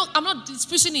not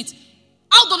disputing it.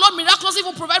 How the Lord miraculously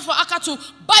even provide for Aka to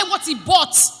buy what he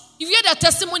bought. If you hear their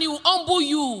testimony, it will humble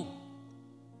you.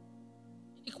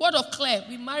 The word of Claire,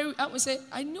 we married, and we say,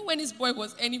 I knew when this boy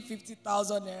was earning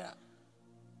 50,000 naira.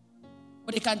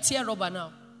 But they can tear rubber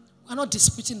now. We're not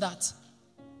disputing that.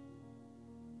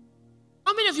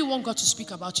 How many of you want God to speak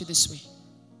about you this way?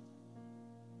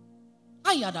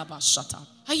 Shut up.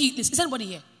 Is anybody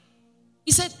here?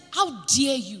 He said, how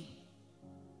dare you?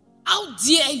 How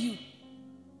dare you?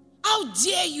 How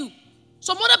dare you?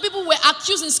 Some other people were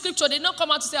accused in scripture. They did not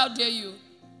come out to say, how dare you?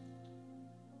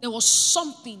 There was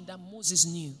something that Moses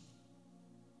knew.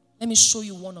 Let me show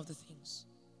you one of the things.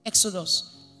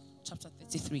 Exodus chapter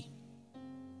 33.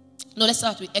 No, let's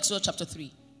start with Exodus chapter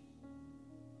 3.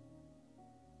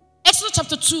 Exodus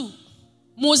chapter 2,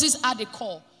 Moses had a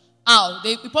call.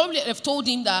 They probably have told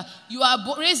him that you are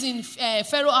raised in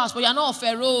Pharaoh's house, but you are not a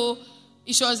Pharaoh.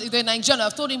 It was the Nigerian.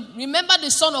 I've told him, remember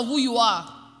the son of who you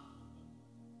are.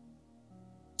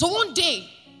 So one day,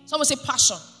 someone say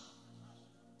passion.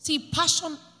 See,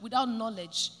 passion without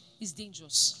knowledge is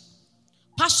dangerous.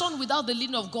 Passion without the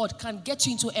leading of God can get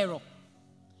you into error.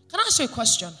 Can I ask you a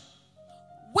question?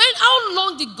 How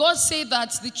long did God say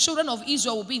that the children of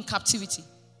Israel will be in captivity?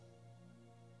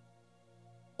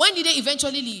 When did they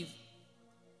eventually leave?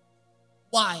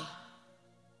 Why?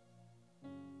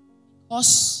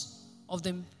 Because of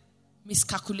the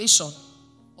miscalculation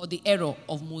or the error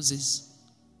of Moses.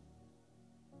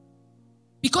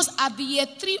 Because at the year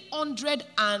 390,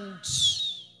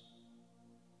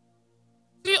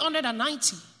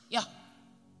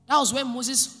 that was when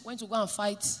Moses went to go and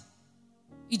fight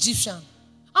Egyptian.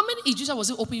 How many Egyptians was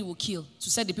it hoping he would kill to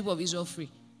set the people of Israel free?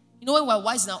 You know, when we were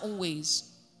wise in our own ways.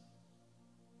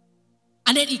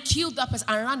 And then he killed that person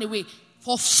and ran away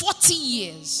for 40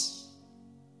 years.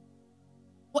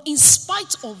 But in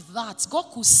spite of that, God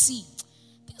could see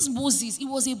this Moses, it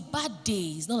was a bad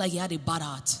day. It's not like he had a bad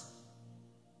heart.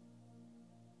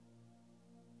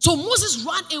 So Moses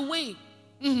ran away.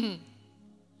 And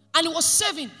he was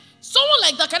serving. Someone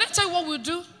like that, can I tell you what we'll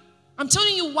do? I'm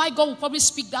telling you why God will probably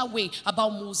speak that way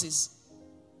about Moses.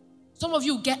 Some of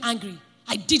you get angry.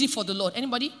 I did it for the Lord.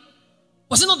 Anybody?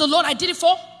 Was it not the Lord I did it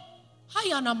for?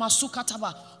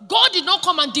 God did not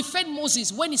come and defend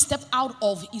Moses when he stepped out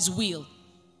of his will.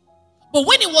 But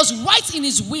when it was right in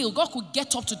his will, God could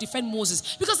get up to defend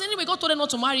Moses. Because anyway, God told them not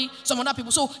to marry some other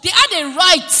people. So they had a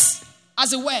right,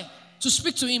 as it were, to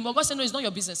speak to him. But God said, no, it's not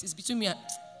your business. It's between me and...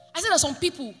 I said, there are some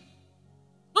people,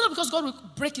 not because God will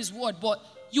break his word, but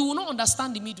you will not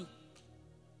understand the middle.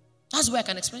 That's the way I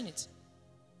can explain it.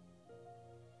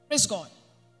 Praise God.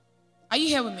 Are you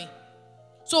here with me?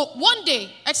 So one day,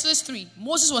 Exodus 3,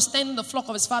 Moses was tending the flock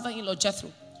of his father-in-law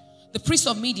Jethro, the priest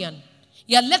of Midian.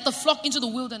 He had led the flock into the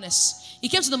wilderness. He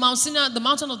came to the Mount Sinai, the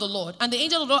mountain of the Lord, and the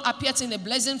angel of the Lord appeared in a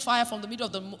blazing fire from the middle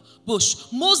of the bush.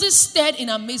 Moses stared in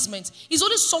amazement. He's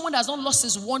only someone that has not lost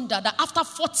his wonder that after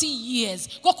 40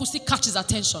 years, God could still catch his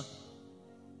attention.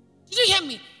 Did you hear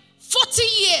me? 40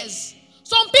 years.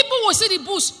 Some people will see the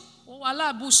bush. Oh,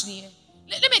 Allah, bush.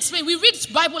 Let me explain. We read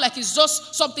the Bible like it's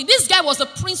just something. This guy was the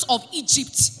prince of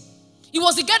Egypt. He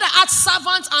was the guy that had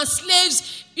servants and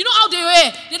slaves. You know how they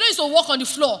were? They don't used to walk on the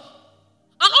floor.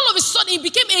 And all of a sudden, he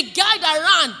became a guy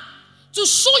that ran. To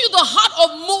show you the heart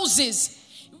of Moses.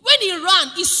 When he ran,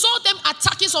 he saw them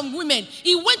attacking some women.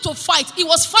 He went to fight. He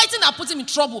was fighting that put him in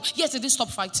trouble. Yes, he didn't stop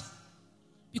fighting.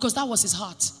 Because that was his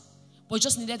heart. But he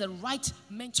just needed the right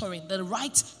mentoring, the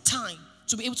right time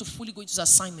to be able to fully go into his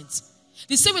assignment.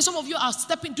 The same way some of you are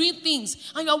doing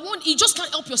things, and you just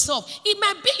can't help yourself. It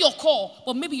might be your call,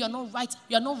 but maybe you're not right.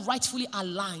 You're not rightfully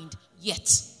aligned yet.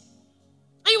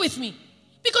 Are you with me?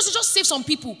 Because he just saved some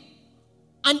people,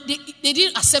 and they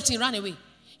didn't accept him, ran away.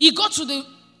 He got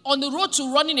on the road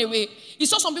to running away. He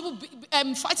saw some people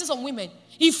fighting some women.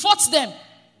 He fought them.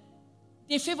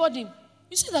 They favored him.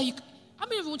 You see that? How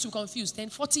many of you want to be confused? Then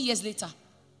 40 years later.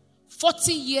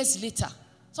 40 years later.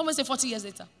 Someone say 40 years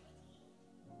later.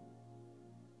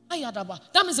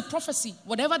 That means a prophecy.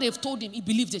 Whatever they've told him, he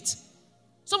believed it.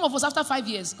 Some of us, after 5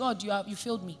 years, God, you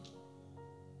failed me.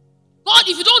 God,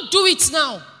 if you don't do it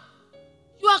now,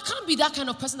 you can't be that kind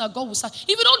of person that God will say. If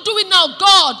you don't do it now,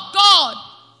 God.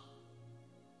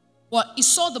 Well, he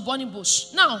saw the burning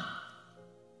bush. Now,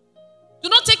 do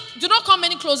not come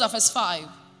any closer, verse 5.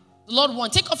 The Lord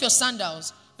warned, take off your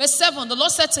sandals. Verse 7, the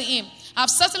Lord said to him, I have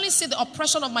certainly seen the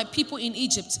oppression of my people in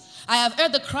Egypt. I have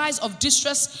heard the cries of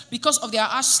distress because of their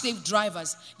harsh slave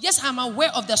drivers. Yes, I am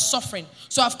aware of their suffering.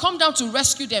 So I've come down to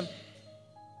rescue them.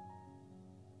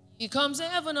 He comes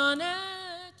heaven on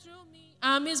earth through me.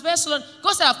 I'm his vessel.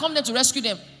 God said, I've come down to rescue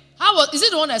them. Is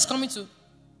it the one that's coming to?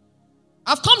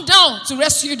 I've come down to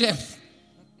rescue them.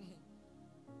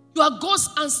 You are God's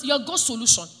answer. You are God's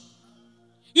solution.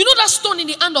 You know that stone in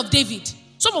the hand of David?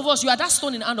 Some of us, you are that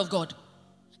stone in the hand of God.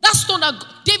 That stone that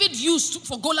David used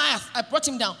for Goliath, I brought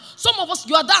him down. Some of us,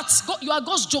 you are that. You are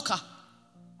God's joker.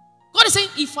 God is saying,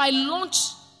 if I launch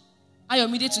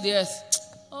Ayomide to the earth,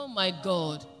 oh my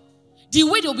God, the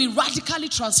way they'll be radically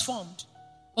transformed.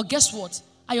 But guess what?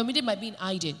 Ayomide might be in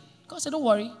hiding. God said, don't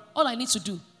worry. All I need to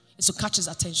do is to catch his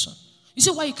attention. You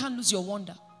see why you can't lose your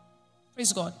wonder.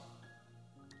 Praise God.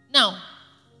 Now,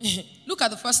 look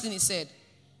at the first thing he said.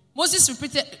 Moses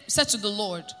said to the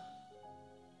Lord,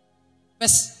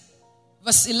 verse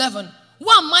 11, who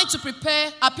am I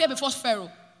to appear before Pharaoh?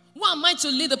 Who am I to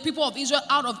lead the people of Israel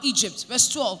out of Egypt? Verse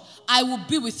 12, I will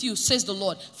be with you, says the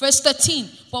Lord. Verse 13,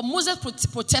 but Moses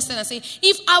protested and said,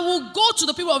 if I will go to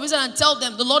the people of Israel and tell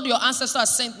them, the Lord your ancestor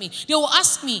has sent me, they will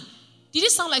ask me, did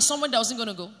it sound like someone that wasn't going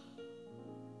to go?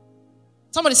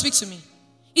 Somebody speak to me.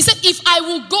 He said, if I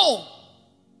will go,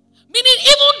 meaning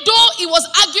even though he was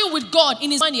arguing with God,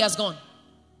 in his mind he has gone.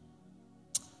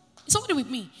 Is somebody with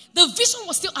me? The vision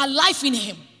was still alive in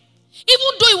him. Even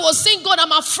though he was saying, God,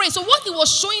 I'm afraid. So what he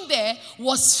was showing there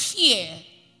was fear,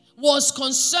 was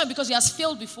concern, because he has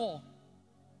failed before.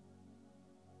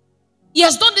 He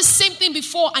has done the same thing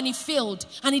before and he failed,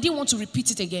 and he didn't want to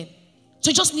repeat it again.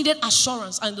 So he just needed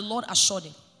assurance, and the Lord assured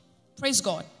him. Praise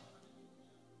God.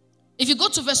 If you go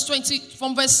to verse 20,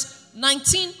 from verse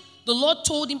 19, the Lord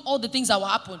told him all the things that will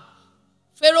happen.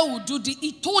 Pharaoh would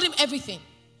he told him everything.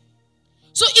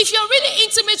 So if you're really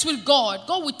intimate with God,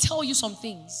 God will tell you some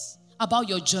things about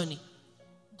your journey.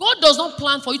 God does not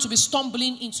plan for you to be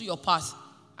stumbling into your path.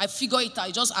 I figure it out.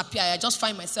 I just appear. I just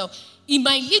find myself. He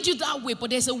might lead you that way,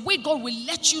 but there's a way God will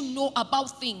let you know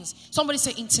about things. Somebody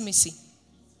say intimacy.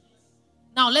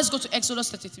 Now let's go to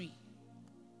Exodus 33.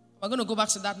 We're going to go back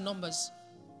to that Numbers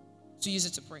to use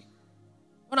it to pray.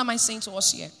 What am I saying to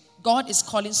us here? God is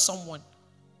calling someone.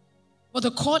 But the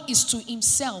call is to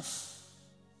himself.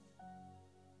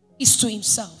 Is to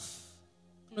himself.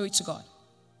 Glory to God.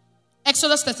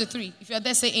 Exodus 33. If you're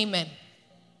there, say amen.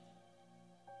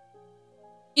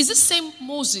 Is this same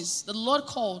Moses the Lord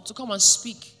called to come and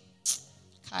speak?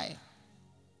 Kai.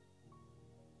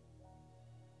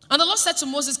 And the Lord said to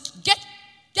Moses, get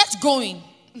going.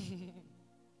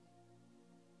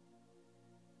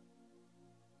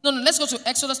 No, let's go to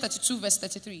Exodus 32, verse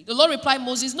 33. The Lord replied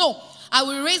Moses, no, I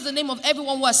will raise the name of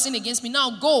everyone who has sinned against me.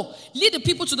 Now go, lead the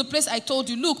people to the place I told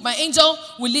you. Look, my angel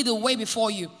will lead the way before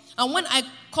you. And when I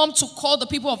come to call the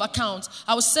people of account,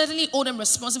 I will certainly hold them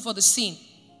responsible for the sin.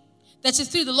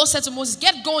 33, the Lord said to Moses,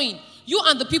 get going, you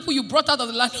and the people you brought out of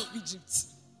the land of Egypt.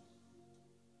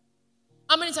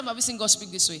 How many times have we seen God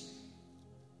speak this way?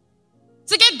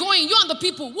 So get going, you and the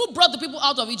people. Who brought the people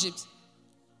out of Egypt?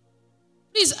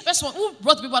 Please, first one, who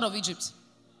brought the people out of Egypt?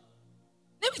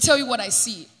 Let me tell you what I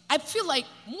see. I feel like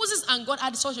Moses and God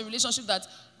had such a relationship that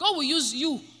God will use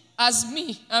you as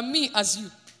me and me as you.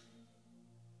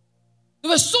 They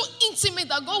were so intimate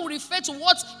that God will refer to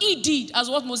what he did as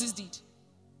what Moses did.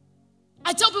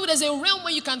 I tell people there's a realm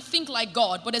where you can think like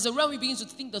God, but there's a realm where you begin to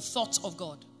think the thoughts of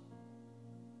God.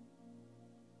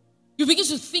 You begin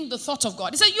to think the thoughts of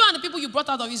God. He said, you and the people you brought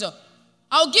out of Israel,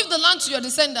 I'll give the land to your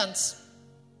descendants.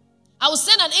 I will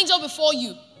send an angel before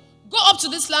you. Go up to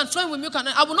this land flowing with milk and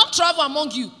honey. I will not travel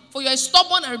among you, for you are a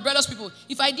stubborn and rebellious people.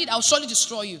 If I did, I will surely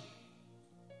destroy you.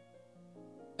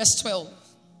 Verse 12.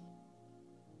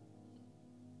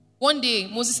 One day,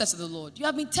 Moses said to the Lord, you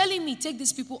have been telling me, take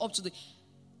these people up to the...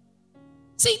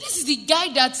 See, this is the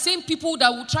guy that same people that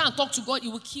will try and talk to God, he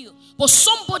will kill. But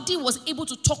somebody was able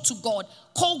to talk to God,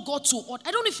 call God to order.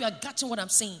 I don't know if you are getting what I'm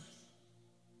saying.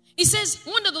 He says,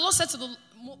 one day the Lord said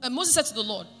to Moses said to the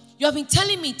Lord, you have been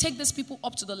telling me, take these people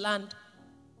up to the land,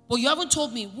 but you haven't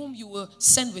told me whom you will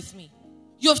send with me.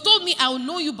 You have told me I will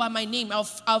know you by my name.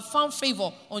 I've found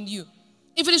favor on you.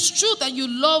 If it is true that you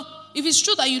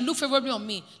look favorably on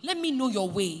me, let me know your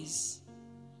ways.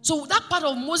 So that part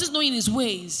of Moses knowing his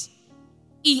ways,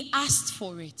 he asked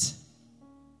for it.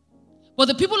 But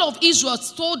the people of Israel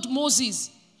told Moses,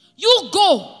 you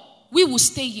go, we will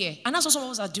stay here. And that's what some of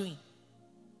us are doing.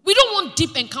 We don't want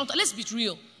deep encounter. Let's be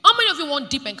real. How many of you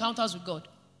want deep encounters with God?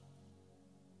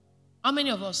 How many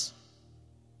of us?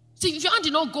 See, if your hand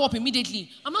did not go up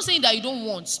immediately, I'm not saying that you don't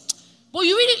want. But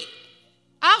you really...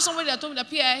 I have somebody that told me that,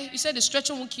 Pierre, you said the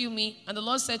stretching won't kill me. And the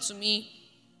Lord said to me,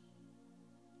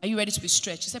 are you ready to be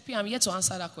stretched? He said, Pierre, I'm here to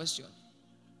answer that question.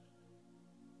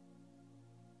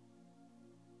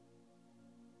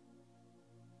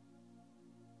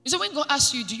 He said, when God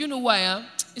asked you, do you know who I am?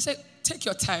 He said, take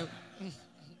your time.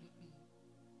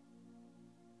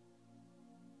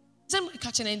 Is anybody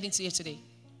catching anything to hear today?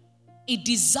 A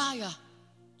desire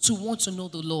to want to know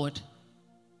the Lord.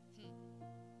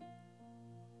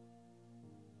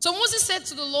 So Moses said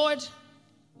to the Lord,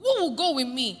 who will go with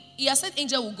me? He has said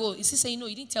angel will go. Is he saying no?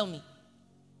 He didn't tell me.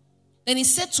 Then he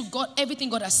said to God everything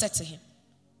God has said to him.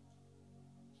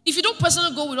 If you don't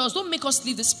personally go with us, don't make us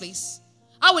leave this place.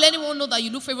 How will anyone know that you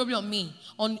look favorably on me,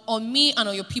 on me and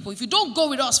on your people? If you don't go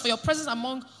with us, for your presence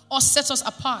among us sets us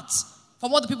apart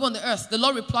from all the people on the earth. The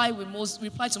Lord replied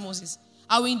to Moses,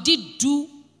 I will indeed do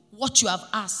what you have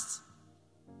asked.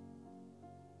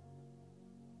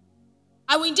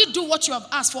 I will indeed do what you have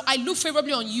asked, for I look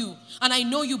favorably on you, and I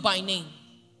know you by name.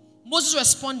 Moses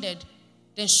responded,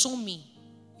 then show me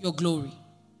your glory.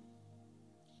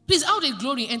 Please, how did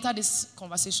glory enter this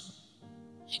conversation?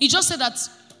 He just said that,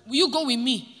 will you go with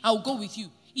me? I will go with you.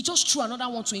 He just threw another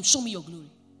one to him. Show me your glory.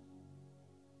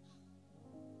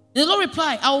 The Lord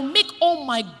replied, I will make all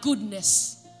my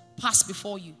goodness pass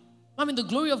before you. I mean, the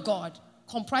glory of God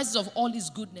comprises of all his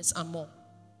goodness and more.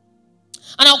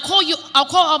 And I'll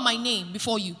call out my name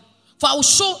before you. For I will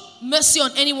show mercy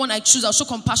on anyone I choose. I'll show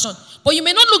compassion. But you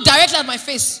may not look directly at my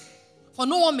face, for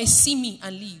no one may see me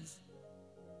and live.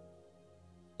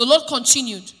 The Lord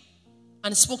continued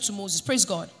and spoke to Moses. Praise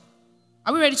God.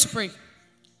 Are we ready to pray?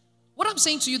 What I'm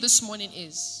saying to you this morning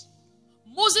is,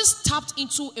 Moses tapped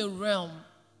into a realm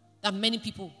that many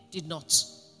people did not.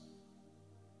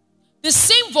 The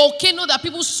same volcano that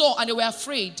people saw and they were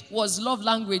afraid was love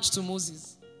language to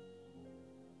Moses.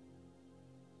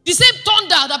 The same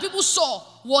thunder that people saw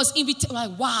was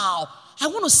like, wow, I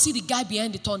want to see the guy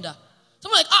behind the thunder.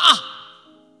 Someone like,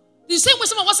 The same way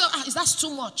someone was saying, is that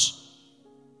too much?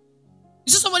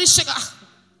 You see somebody shake,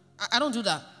 I don't do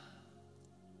that.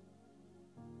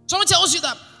 Someone tells you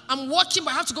that I'm working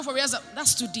but I have to go for rehearsal.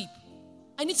 That's too deep.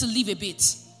 I need to leave a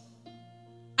bit.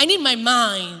 I need my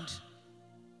mind.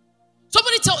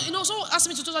 Someone asked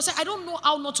me to talk. I said, I don't know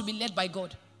how not to be led by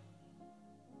God.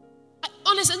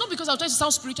 Honestly, not because I was trying to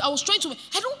sound spiritual. I was trying to,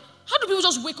 how do people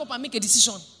just wake up and make a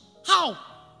decision? How?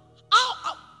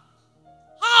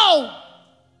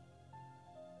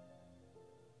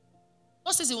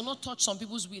 God says he will not touch some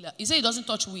people's will. He said he doesn't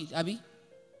touch will, Abby?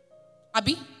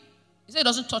 He said he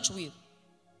doesn't touch will.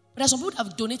 But there are some people that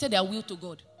have donated their will to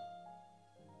God.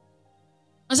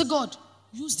 I said, God,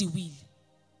 use the will.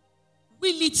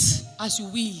 Will it as you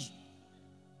will.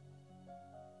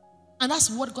 And that's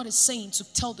what God is saying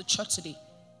to tell the church today.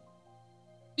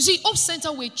 You see, Hope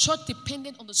Centre, we're a church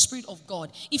dependent on the Spirit of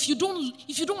God. If you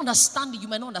don't understand it, you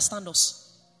might not understand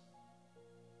us.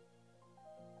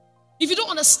 If you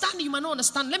don't understand it, you might not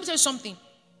understand. Let me tell you something.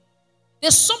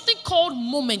 There's something called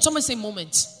moment. Somebody say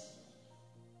moment.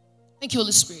 Thank you,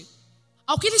 Holy Spirit.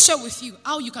 I'll quickly share with you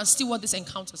how you can steward these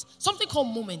encounters. Something called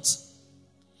moment.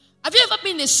 Have you ever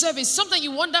been in a service? Something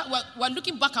you wonder, we're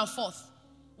looking back and forth.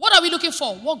 What are we looking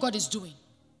for? What God is doing.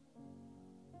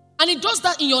 And He does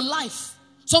that in your life.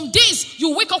 Some days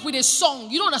you wake up with a song.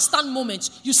 You don't understand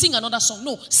moments. You sing another song.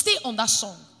 No, stay on that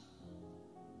song.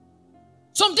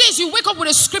 Some days you wake up with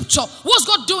a scripture. What's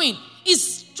God doing?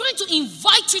 He's trying to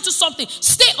invite you to something.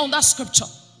 Stay on that scripture.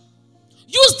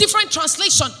 Use different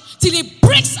translation till it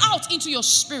breaks out into your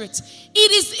spirit.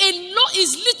 It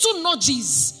is little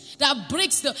nudges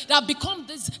that become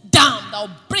this dam that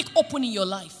will break open in your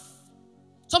life.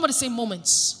 Somebody say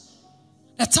moments.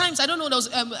 At times, I don't know, there was,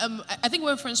 I think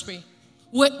when friends pray,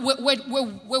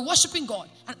 we're worshiping God.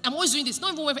 And I'm always doing this.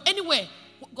 Not even anywhere.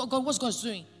 God, what's God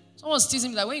doing? Someone's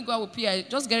teasing me that when you go out with P.I.,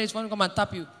 just get it, want to come and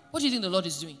tap you. What do you think the Lord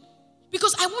is doing?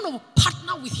 Because I want to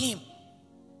partner with Him.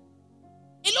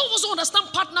 A lot of us don't understand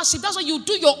partnership. That's why you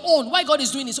do your own. Why God is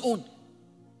doing His own.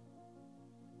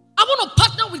 I want to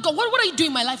partner with God. What are you doing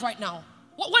in my life right now?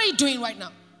 What are you doing right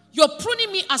now? You're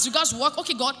pruning me as regards work.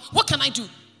 Okay, God, what can I do?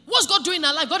 What's God doing in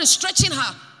her life? God is stretching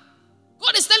her.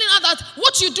 God is telling her that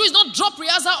what you do is not drop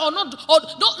rehearsal or not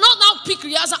now pick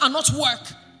rehearsal and not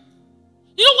work.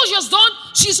 You know what she has done?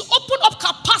 She's opened up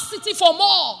capacity for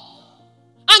more.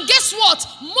 And guess what?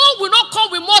 More will not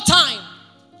come with more time.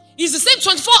 It's the same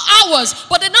 24 hours,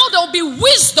 but then now there will be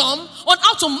wisdom on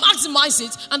how to maximize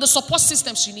it and the support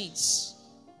system she needs.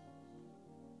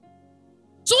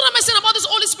 So what am I saying about this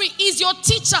Holy Spirit? He's your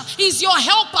teacher. He's your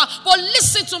helper. But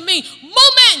listen to me.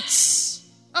 Moments.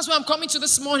 That's where I'm coming to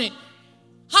this morning.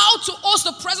 How to host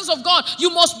the presence of God. You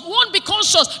must, one, be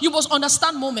conscious. You must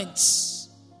understand moments.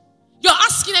 You're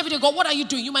asking every day, God, what are you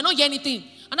doing? You might not hear anything.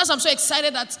 And that's why I'm so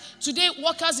excited that today,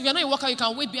 workers, if you're not a worker, you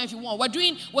can wait behind if you want.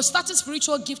 We're starting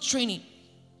spiritual gift training.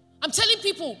 I'm telling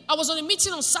people, I was on a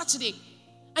meeting on Saturday,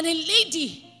 and a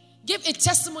lady gave a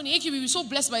testimony. AQ, we were so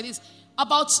blessed by this.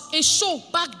 About a show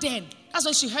back then. That's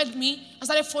when she heard me and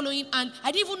started following, and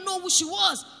I didn't even know who she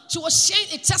was. She was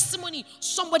sharing a testimony.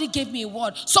 Somebody gave me a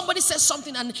word. Somebody said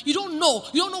something, and you don't know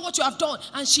what you have done.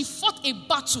 And she fought a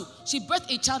battle. She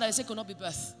birthed a child that I said could not be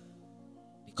birthed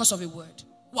because of a word.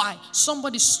 Why?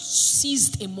 Somebody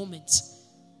seized a moment.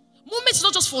 Moment is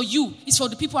not just for you, it's for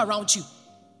the people around you.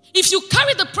 If you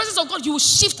carry the presence of God, you will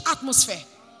shift atmosphere.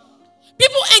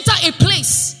 People enter a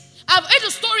place. I've heard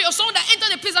a story of someone that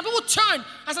entered a place and people turn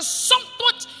and said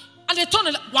something, and they turn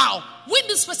and like, wow, when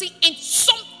this person entered,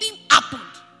 something happened.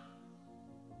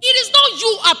 It is not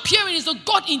you appearing, it's the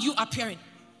God in you appearing.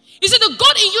 He said the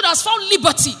God in you that has found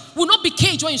liberty will not be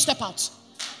caged when you step out.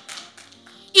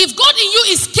 If God in you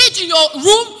is caged in your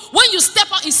room, when you step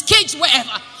out, is caged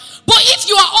wherever. But if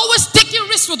you are always taking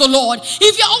risks with the Lord,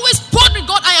 if you're always pondering,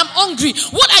 God, I am hungry,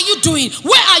 what are you doing?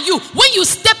 Where are you? When you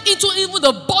step into even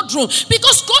the boardroom,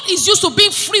 because God is used to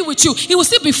being free with you, He will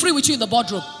still be free with you in the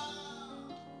boardroom.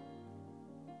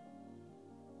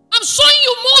 I'm showing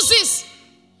you Moses.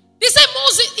 They said,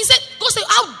 Moses, he said, God said,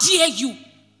 how dare you?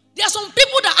 There are some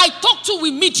people that I talk to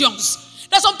with mediums.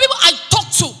 There are some people I talk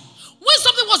to. When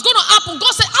something was going to happen,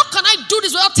 God said, how can I do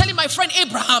this without telling my friend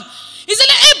Abraham? He said,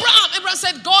 Abraham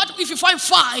said, God, if you find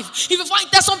 5,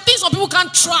 there's some things some people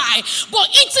can't try. But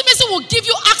intimacy will give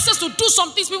you access to do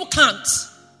some things people can't.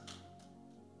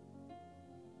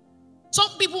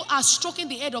 Some people are stroking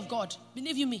the head of God.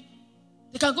 Believe you me.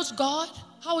 They can go to God.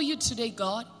 How are you today,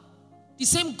 God? The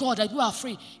same God that you are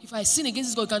afraid. If I sin against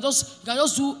this God, you can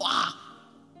just do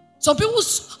Some people,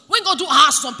 when God do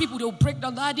ask some people, they'll break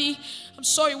down. Daddy, I'm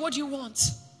sorry, what do you want?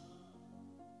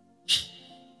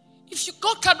 If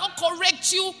God cannot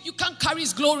correct you, you can't carry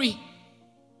His glory.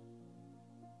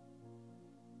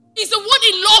 He's the one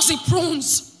He loves, He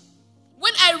prunes.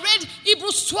 When I read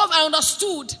Hebrews 12, I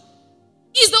understood.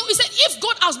 He said, if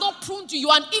God has not pruned you, you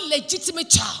are an illegitimate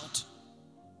child.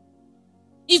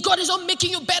 If God is not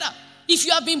making you better, if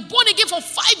you have been born again for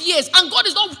 5 years and God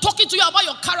is not talking to you about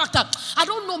your character, I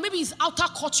don't know, maybe it's outer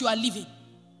court you are living.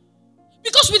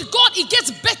 Because with God, it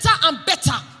gets better and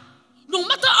better. No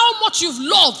matter how much you've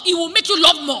loved, it will make you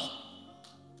love more.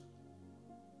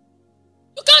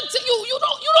 You can't, you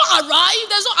don't arrive.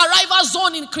 There's no arrival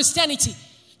zone in Christianity.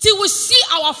 Till we see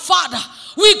our Father,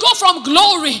 we go from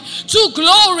glory to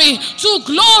glory to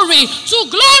glory to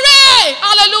glory.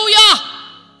 Hallelujah.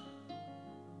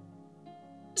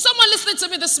 Is someone listening to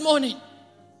me this morning?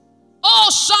 Oh,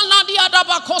 Shanadi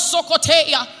Adabako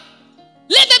Sokoteya.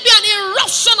 Let there be an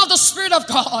eruption of the Spirit of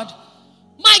God.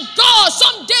 My God,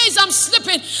 some days I'm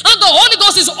sleeping and the Holy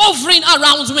Ghost is hovering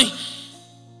around me.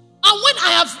 And when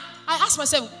I ask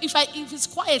myself, if it's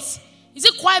quiet, is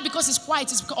it quiet because it's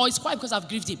quiet, or it's quiet because I've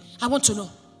grieved Him? I want to know.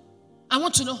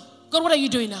 God, what are you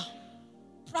doing now?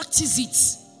 Practice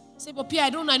it. Say, but Pierre, I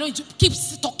don't know. I know you keep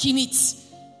talking it.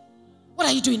 What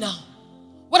are you doing now?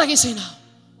 What are you saying now?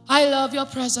 I love your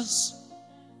presence.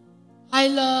 I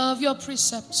love your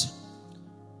precept.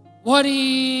 What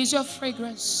is your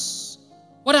fragrance?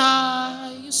 What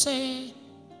are you saying?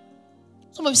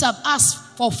 Some of you have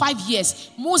asked for 5 years.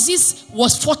 Moses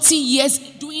was 40 years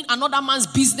doing another man's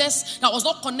business that was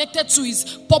not connected to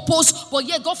his purpose. But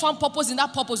yet God found purpose in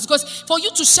that purpose. Because for you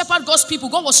to shepherd God's people,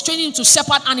 God was training you to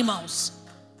shepherd animals.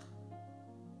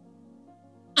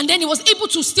 And then He was able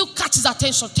to still catch his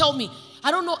attention. Tell me, I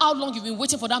don't know how long you've been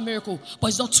waiting for that miracle, but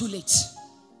it's not too late.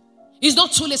 It's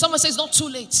not too late. Someone says it's not too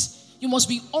late. You must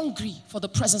be hungry for the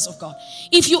presence of God.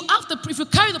 If you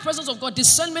carry the presence of God,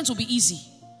 discernment will be easy.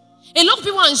 A lot of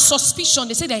people are in suspicion.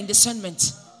 They say they're in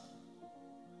discernment.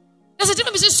 There's a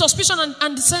difference between suspicion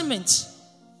and discernment.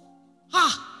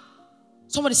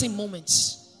 Somebody say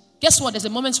moments. Guess what? There's a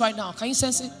moment right now. Can you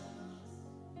sense it?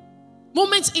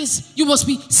 Moment is you must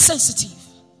be sensitive.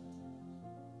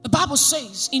 The Bible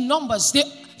says in Numbers,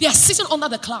 they are sitting under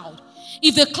the cloud.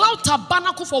 If the cloud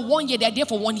tabernacle for 1 year, they are there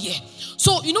for 1 year.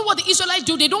 So you know what the Israelites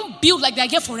do? They don't build like they are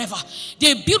here forever.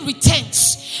 They build with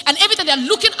tents. And every time they are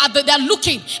looking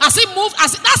as He moves,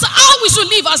 that's how we should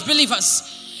live as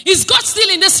believers. Is God still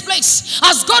in this place?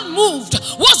 Has God moved?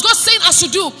 What's God saying I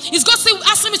should do? Is God saying,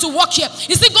 asking me to walk here?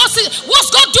 Is it God saying,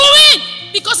 what's God doing?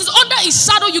 Because it's under His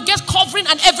shadow, you get covering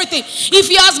and everything. If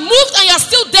He has moved and you are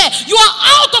still there, you are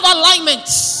out of alignment.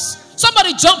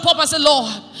 Somebody jump up and say, Lord,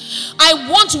 I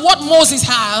want what Moses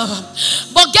had.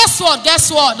 But guess what?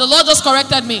 The Lord just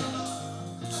corrected me.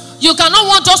 You cannot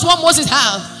want just what Moses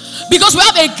had. Because we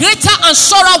have a greater and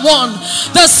surer one.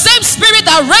 The same Spirit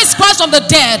that raised Christ from the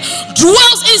dead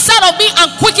dwells inside of me and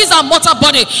quickens our mortal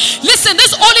body. Listen,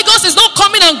 this Holy Ghost is not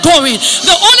coming and going.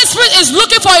 The Holy Spirit is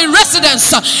looking for a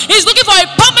residence. He's looking for a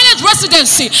permanent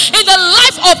residency in the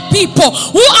life of people.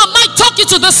 Who am I talking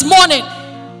to this morning?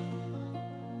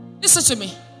 Listen to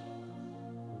me.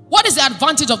 What is the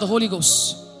advantage of the Holy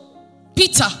Ghost?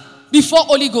 Peter, before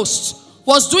Holy Ghost,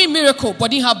 was doing miracle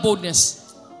but didn't have boldness.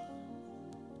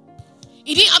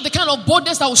 He didn't have the kind of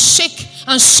boldness that will shake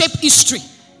and shape history.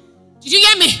 Did you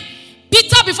hear me?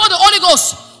 Peter, before the Holy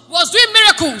Ghost, was doing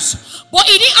miracles But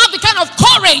he didn't have the kind of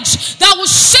courage that will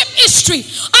shape history.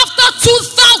 After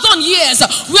 2,000 years,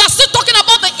 we are still talking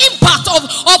about the impact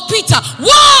of Peter.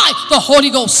 Why? The Holy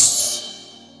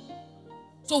Ghost.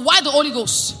 So why the Holy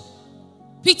Ghost?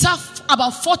 Peter,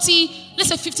 about 40, let's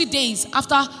say 50 days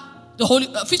after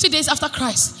 50 days after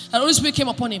Christ, the Holy Spirit came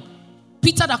upon him.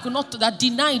 Peter that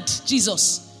denied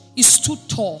Jesus, he stood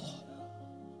tall.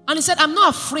 And he said, I'm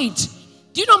not afraid.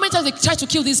 Do you know how many times they tried to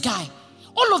kill this guy?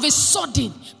 All of a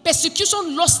sudden,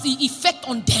 persecution lost the effect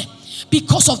on them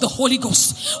because of the Holy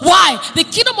Ghost. Why? The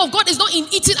kingdom of God is not in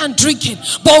eating and drinking,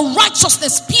 but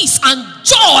righteousness, peace, and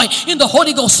joy in the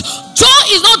Holy Ghost. Joy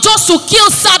is not just to kill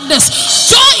sadness.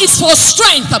 Joy is for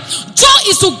strength. Joy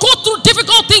is to go through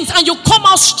difficult things and you come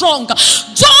out strong.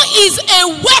 Joy is a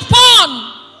weapon.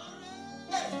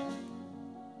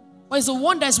 But it's the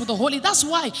one that is with the Holy. That's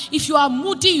why if you are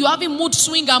moody, you are having mood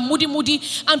swing and moody,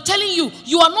 I'm telling you,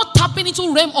 you are not tapping into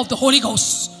the realm of the Holy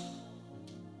Ghost.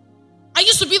 I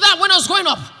used to be that when I was growing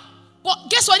up. But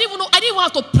guess what? I didn't even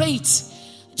have to pray it.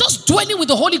 Just dwelling with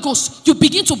the Holy Ghost, you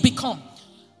begin to become.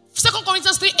 2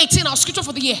 Corinthians 3:18, our scripture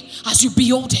for the year. As you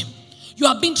behold him, you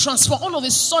are being transformed. All of a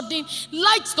sudden,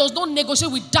 light does not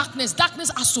negotiate with darkness.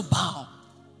 Darkness has to bow.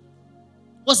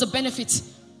 What's the benefit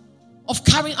of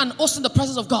carrying and hosting the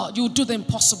presence of God? You will do the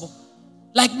impossible.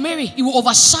 Like Mary, it will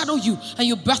overshadow you and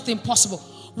you birth the impossible.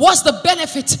 What's the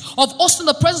benefit of hosting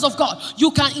the presence of God?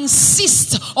 You can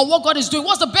insist on what God is doing.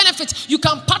 What's the benefit? You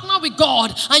can partner with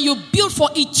God and you build for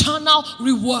eternal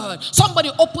reward. Somebody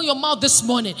open your mouth this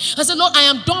morning and say, Lord, I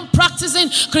am done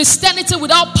practicing Christianity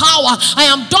without power.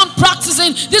 I am done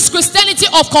practicing this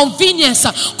Christianity of convenience.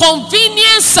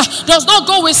 Convenience does not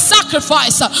go with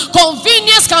sacrifice.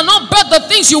 Convenience cannot birth the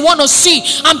things you want to see.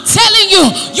 I'm telling you,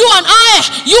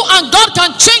 you and God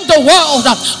can change the world.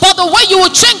 But the way you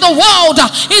will change the world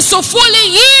is to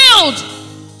fully yield.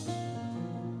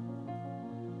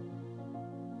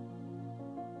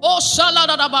 Oh,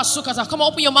 shaladadabasukasa. Come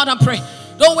on, open your mouth and pray.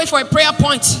 Don't wait for a prayer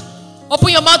point. Open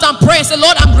your mouth and pray. Say,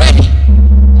 Lord, I'm ready.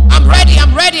 I'm ready.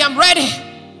 I'm ready. I'm ready.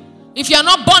 If you are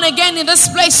not born again in this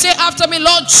place, say after me,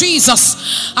 Lord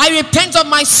Jesus, I repent of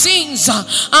my sins.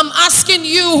 I'm asking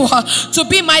you to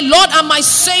be my Lord and my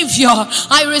Savior.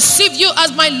 I receive you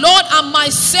as my Lord and my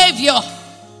Savior.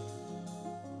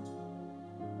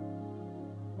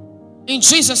 In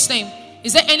Jesus' name.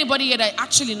 Is there anybody here that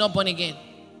actually not born again?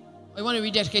 Or you want to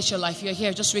rededicate your life? You're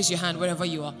here, just raise your hand wherever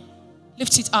you are.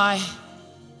 Lift it high.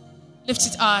 Lift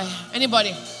it high. Anybody?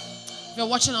 If you're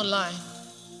watching online.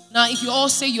 Now, if you all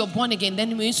say you're born again, then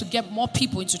we need to get more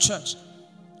people into church.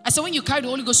 I said, when you carry the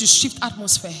Holy Ghost, you shift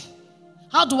atmosphere.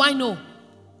 How do I know?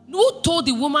 Who told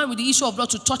the woman with the issue of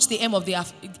blood to touch the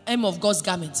hem of God's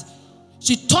garment?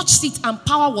 She touched it and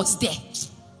power was there.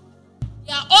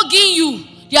 They are hugging you.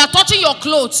 They are touching your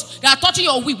clothes. They are touching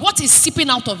your wig. What is seeping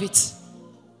out of it?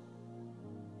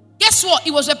 Guess what?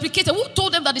 It was replicated. Who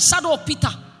told them that the shadow of Peter?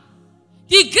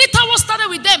 The greater one started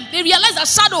with them. They realized that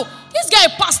shadow. This guy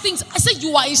passed things. I said,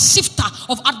 you are a shifter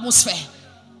of atmosphere.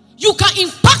 You can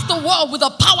impact the world with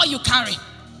the power you carry.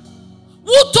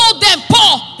 Who told them?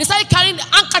 Paul. They started carrying the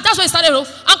anchor. That's why they started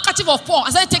handkerchief of Paul. I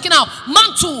started taking out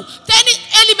mantle. Any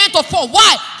element of Paul.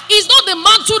 Why? It's not the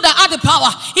mantle that had the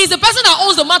power. It's the person that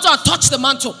owns the mantle and touch the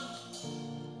mantle.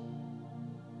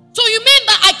 So you mean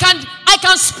that I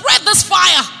can spread this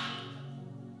fire?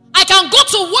 I can go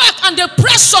to work and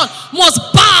depression must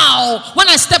bow when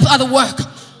I step out of work.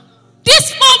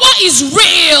 This power is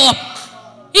real.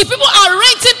 If people are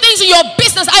renting things in your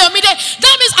business, that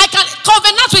means I can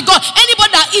covenant with God.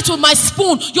 Anybody that eats with my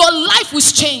spoon, your life will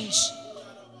change.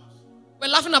 We're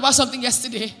laughing about something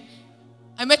yesterday.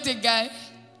 I met a guy.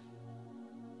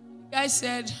 The guy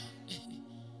said,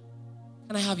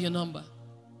 can I have your number?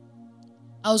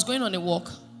 I was going on a walk.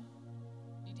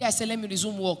 The day I said, let me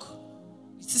resume walk.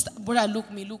 Sister, brother,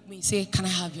 look me, say, can I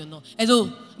have your number? And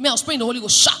so, I was praying the Holy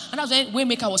Ghost, shah. And that was when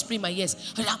Waymaker was praying my ears.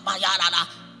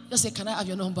 Just say, can I have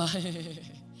your number?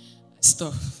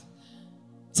 Stop.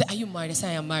 Say, are you married? I say,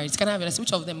 I am married. Can I have your number? I say,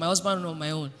 which of them? My husband or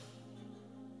my own?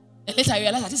 And later I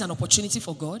realized that this is an opportunity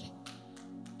for God.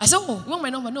 I said, oh, you want my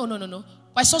number? No.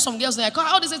 But I saw some girls there.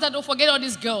 All these things, don't forget all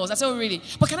these girls. I said, oh, really?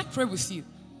 But can I pray with you?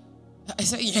 I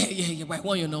said, yeah, but I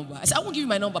want your number. I said, I won't give you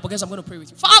my number because I'm going to pray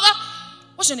with you. Father,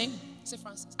 what's your name? I said,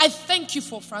 Francis. I thank you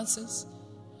for Francis.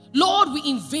 Lord, we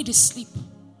invade his sleep.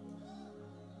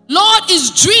 Lord,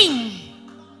 his dream.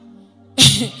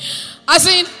 I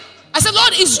said,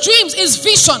 Lord, his dreams, his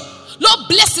vision. Lord,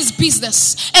 bless his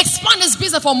business. Expand his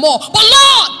business for more. But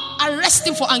Lord, arrest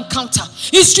him for encounter.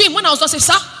 His dream, when I was done, I said,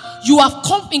 sir, you have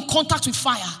come in contact with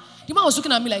fire. The man was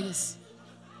looking at me like this.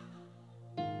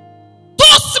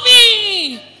 Toast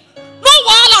me. No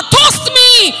wahala, toast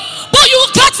me, but you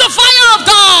will catch the fire of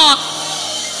God.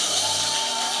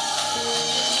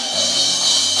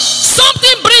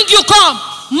 Something bring you come.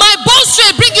 My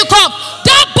bowstring bring you come.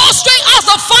 That bowstring has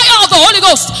the fire of the Holy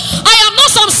Ghost. I am not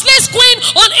some slave queen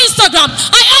on Instagram.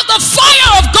 I have the fire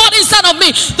of God inside of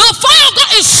me. The fire of God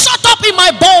is shut up in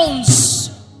my bones.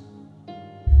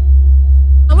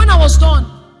 And when I was done,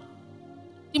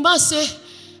 the man said,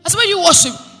 I said, when you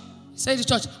worship? He said, the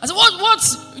church. I said, what? I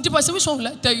said, which one will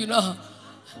I tell you now? I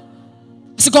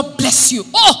said, God bless you.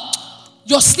 Oh,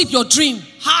 your sleep, your dream.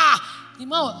 Ha! The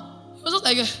man, he was just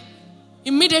like,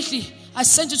 immediately, I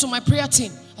sent it to my prayer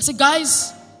team. I said,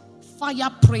 guys, fire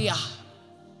prayer.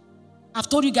 I've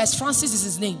told you guys, Francis is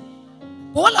his name.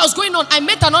 But while I was going on, I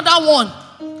met another one.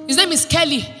 His name is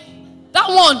Kelly. That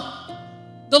one,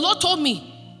 the Lord told me,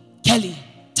 Kelly,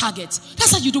 target.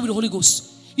 That's how you do with the Holy Ghost.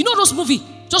 You know those movies,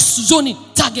 just zoning,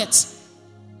 target.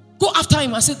 Go after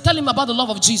him. I said, tell him about the love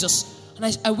of Jesus.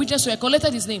 And I witnessed, so I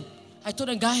collected his name. I told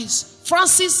them, guys,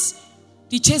 Francis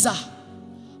the chaser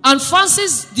and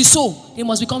Francis the soul, they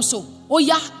must become soul. Oh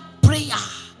yeah, prayer.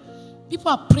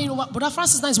 People are praying over, but that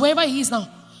Francis now is wherever he is now.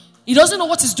 He doesn't know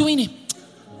what is doing him.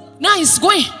 Now he's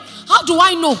going. How do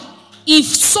I know? If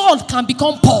Saul can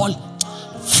become Paul,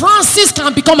 Francis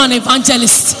can become an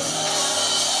evangelist.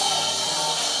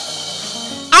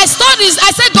 I studied.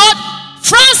 I said, God,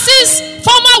 Francis,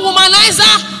 former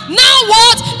womanizer, now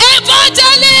what?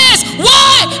 Evangelist.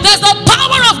 Why? There's the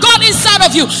power of God inside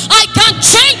of you. I can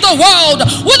change the world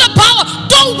with the power.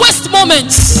 Don't waste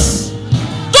moments.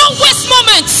 Don't waste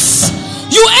moments.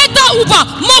 You enter Uber,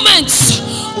 moments.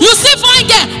 You see fine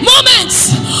girl, moments.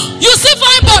 You see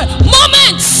fine boy,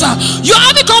 moments. You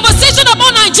have a conversation about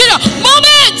Nigeria,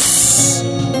 moments.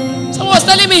 Someone was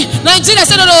telling me, Nigeria. I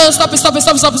said, no, stop it. I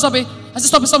said, stop it.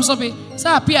 He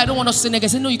said, I don't want us to say negative.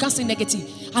 I said, no, you can't say negative.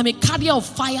 I'm a carrier of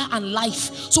fire and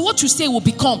life. So what you say will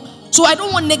become. So I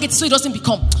don't want negative so it doesn't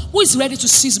become. Who is ready to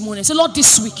seize money? Say, Lord,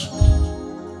 this week,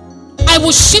 I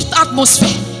will shift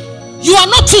atmosphere. You are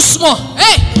not too small.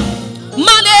 Hey,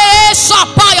 Mane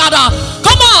Shapayada.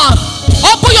 Come on.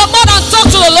 Open your mouth and talk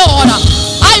to the Lord.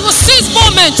 I will seize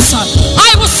moments.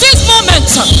 I will seize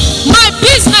moments. My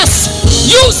business,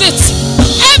 use it.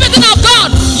 Everything I've got,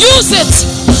 use it.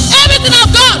 Everything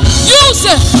I've got, use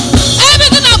it.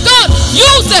 Everything I've got,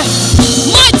 use it.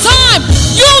 My time,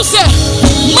 use it.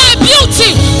 My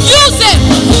beauty, use it.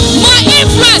 My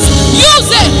influence,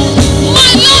 use it.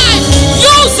 My life,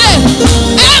 use it.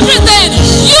 Everything,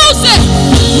 use it.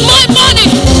 My money,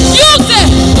 use it.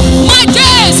 My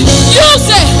days, use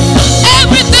it.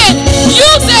 Everything,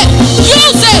 use it.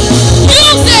 Use it.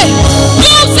 Use it.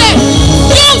 Use it.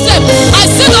 Use it. I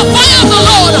see the fire of the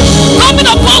Lord coming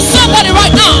upon somebody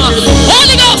right now.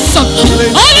 Holy Ghost.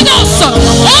 Holy Ghost.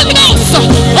 Holy Ghost.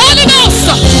 Holy Ghost.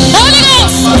 Holy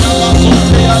Ghost.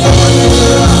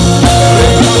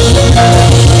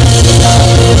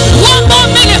 One more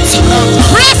minute.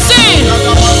 Press in.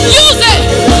 Use it.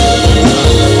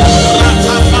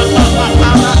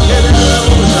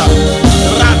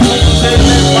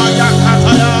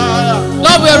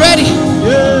 Lord, we're ready.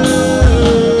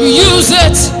 Use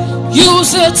it.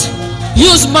 Use it.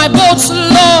 Use my boat,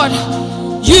 Lord.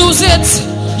 Use it.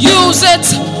 Use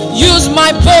it. Use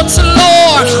my boat,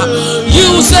 Lord.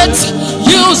 Use it.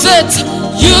 Use it.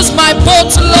 Use my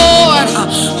boat, Lord.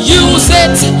 Use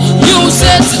it. Use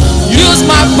it. Use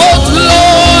my boat,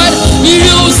 Lord.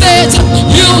 Use it.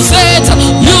 Use it.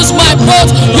 Use my boat.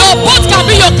 Your boat can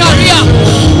be your career.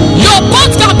 Your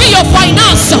boat can be your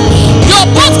finance. Your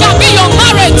boat can be your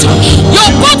marriage.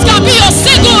 Your boat can be your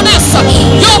singleness.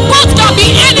 Your boat can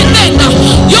be anything.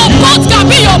 Your boat can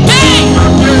be your pain.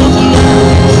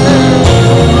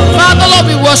 Father, Lord,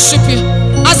 we worship you.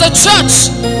 As a church,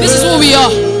 this is who we are.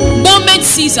 Moment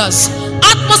seizers,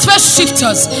 atmosphere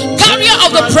shifters, carrier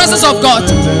of the presence of God.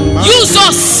 Use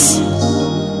us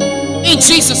in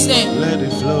Jesus' name.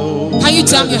 Can you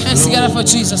jam your hands together for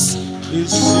Jesus?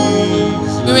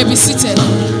 We may be seated.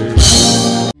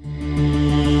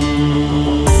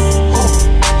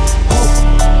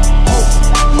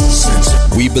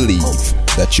 We believe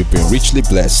that you've been richly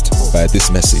blessed by this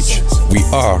message. We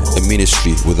are a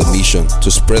ministry with a mission to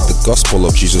spread the gospel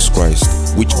of Jesus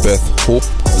Christ, which birth hope,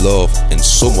 love, and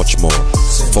so much more.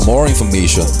 For more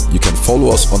information, you can follow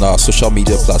us on our social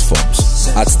media platforms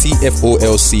at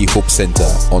TFOLC Hope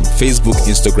Centre on Facebook,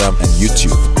 Instagram, and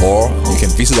YouTube, or you can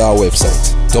visit our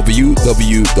website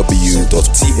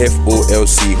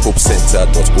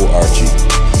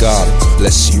www.tfolchopecentre.org. God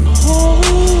bless you.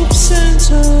 Hope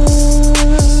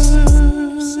Centre.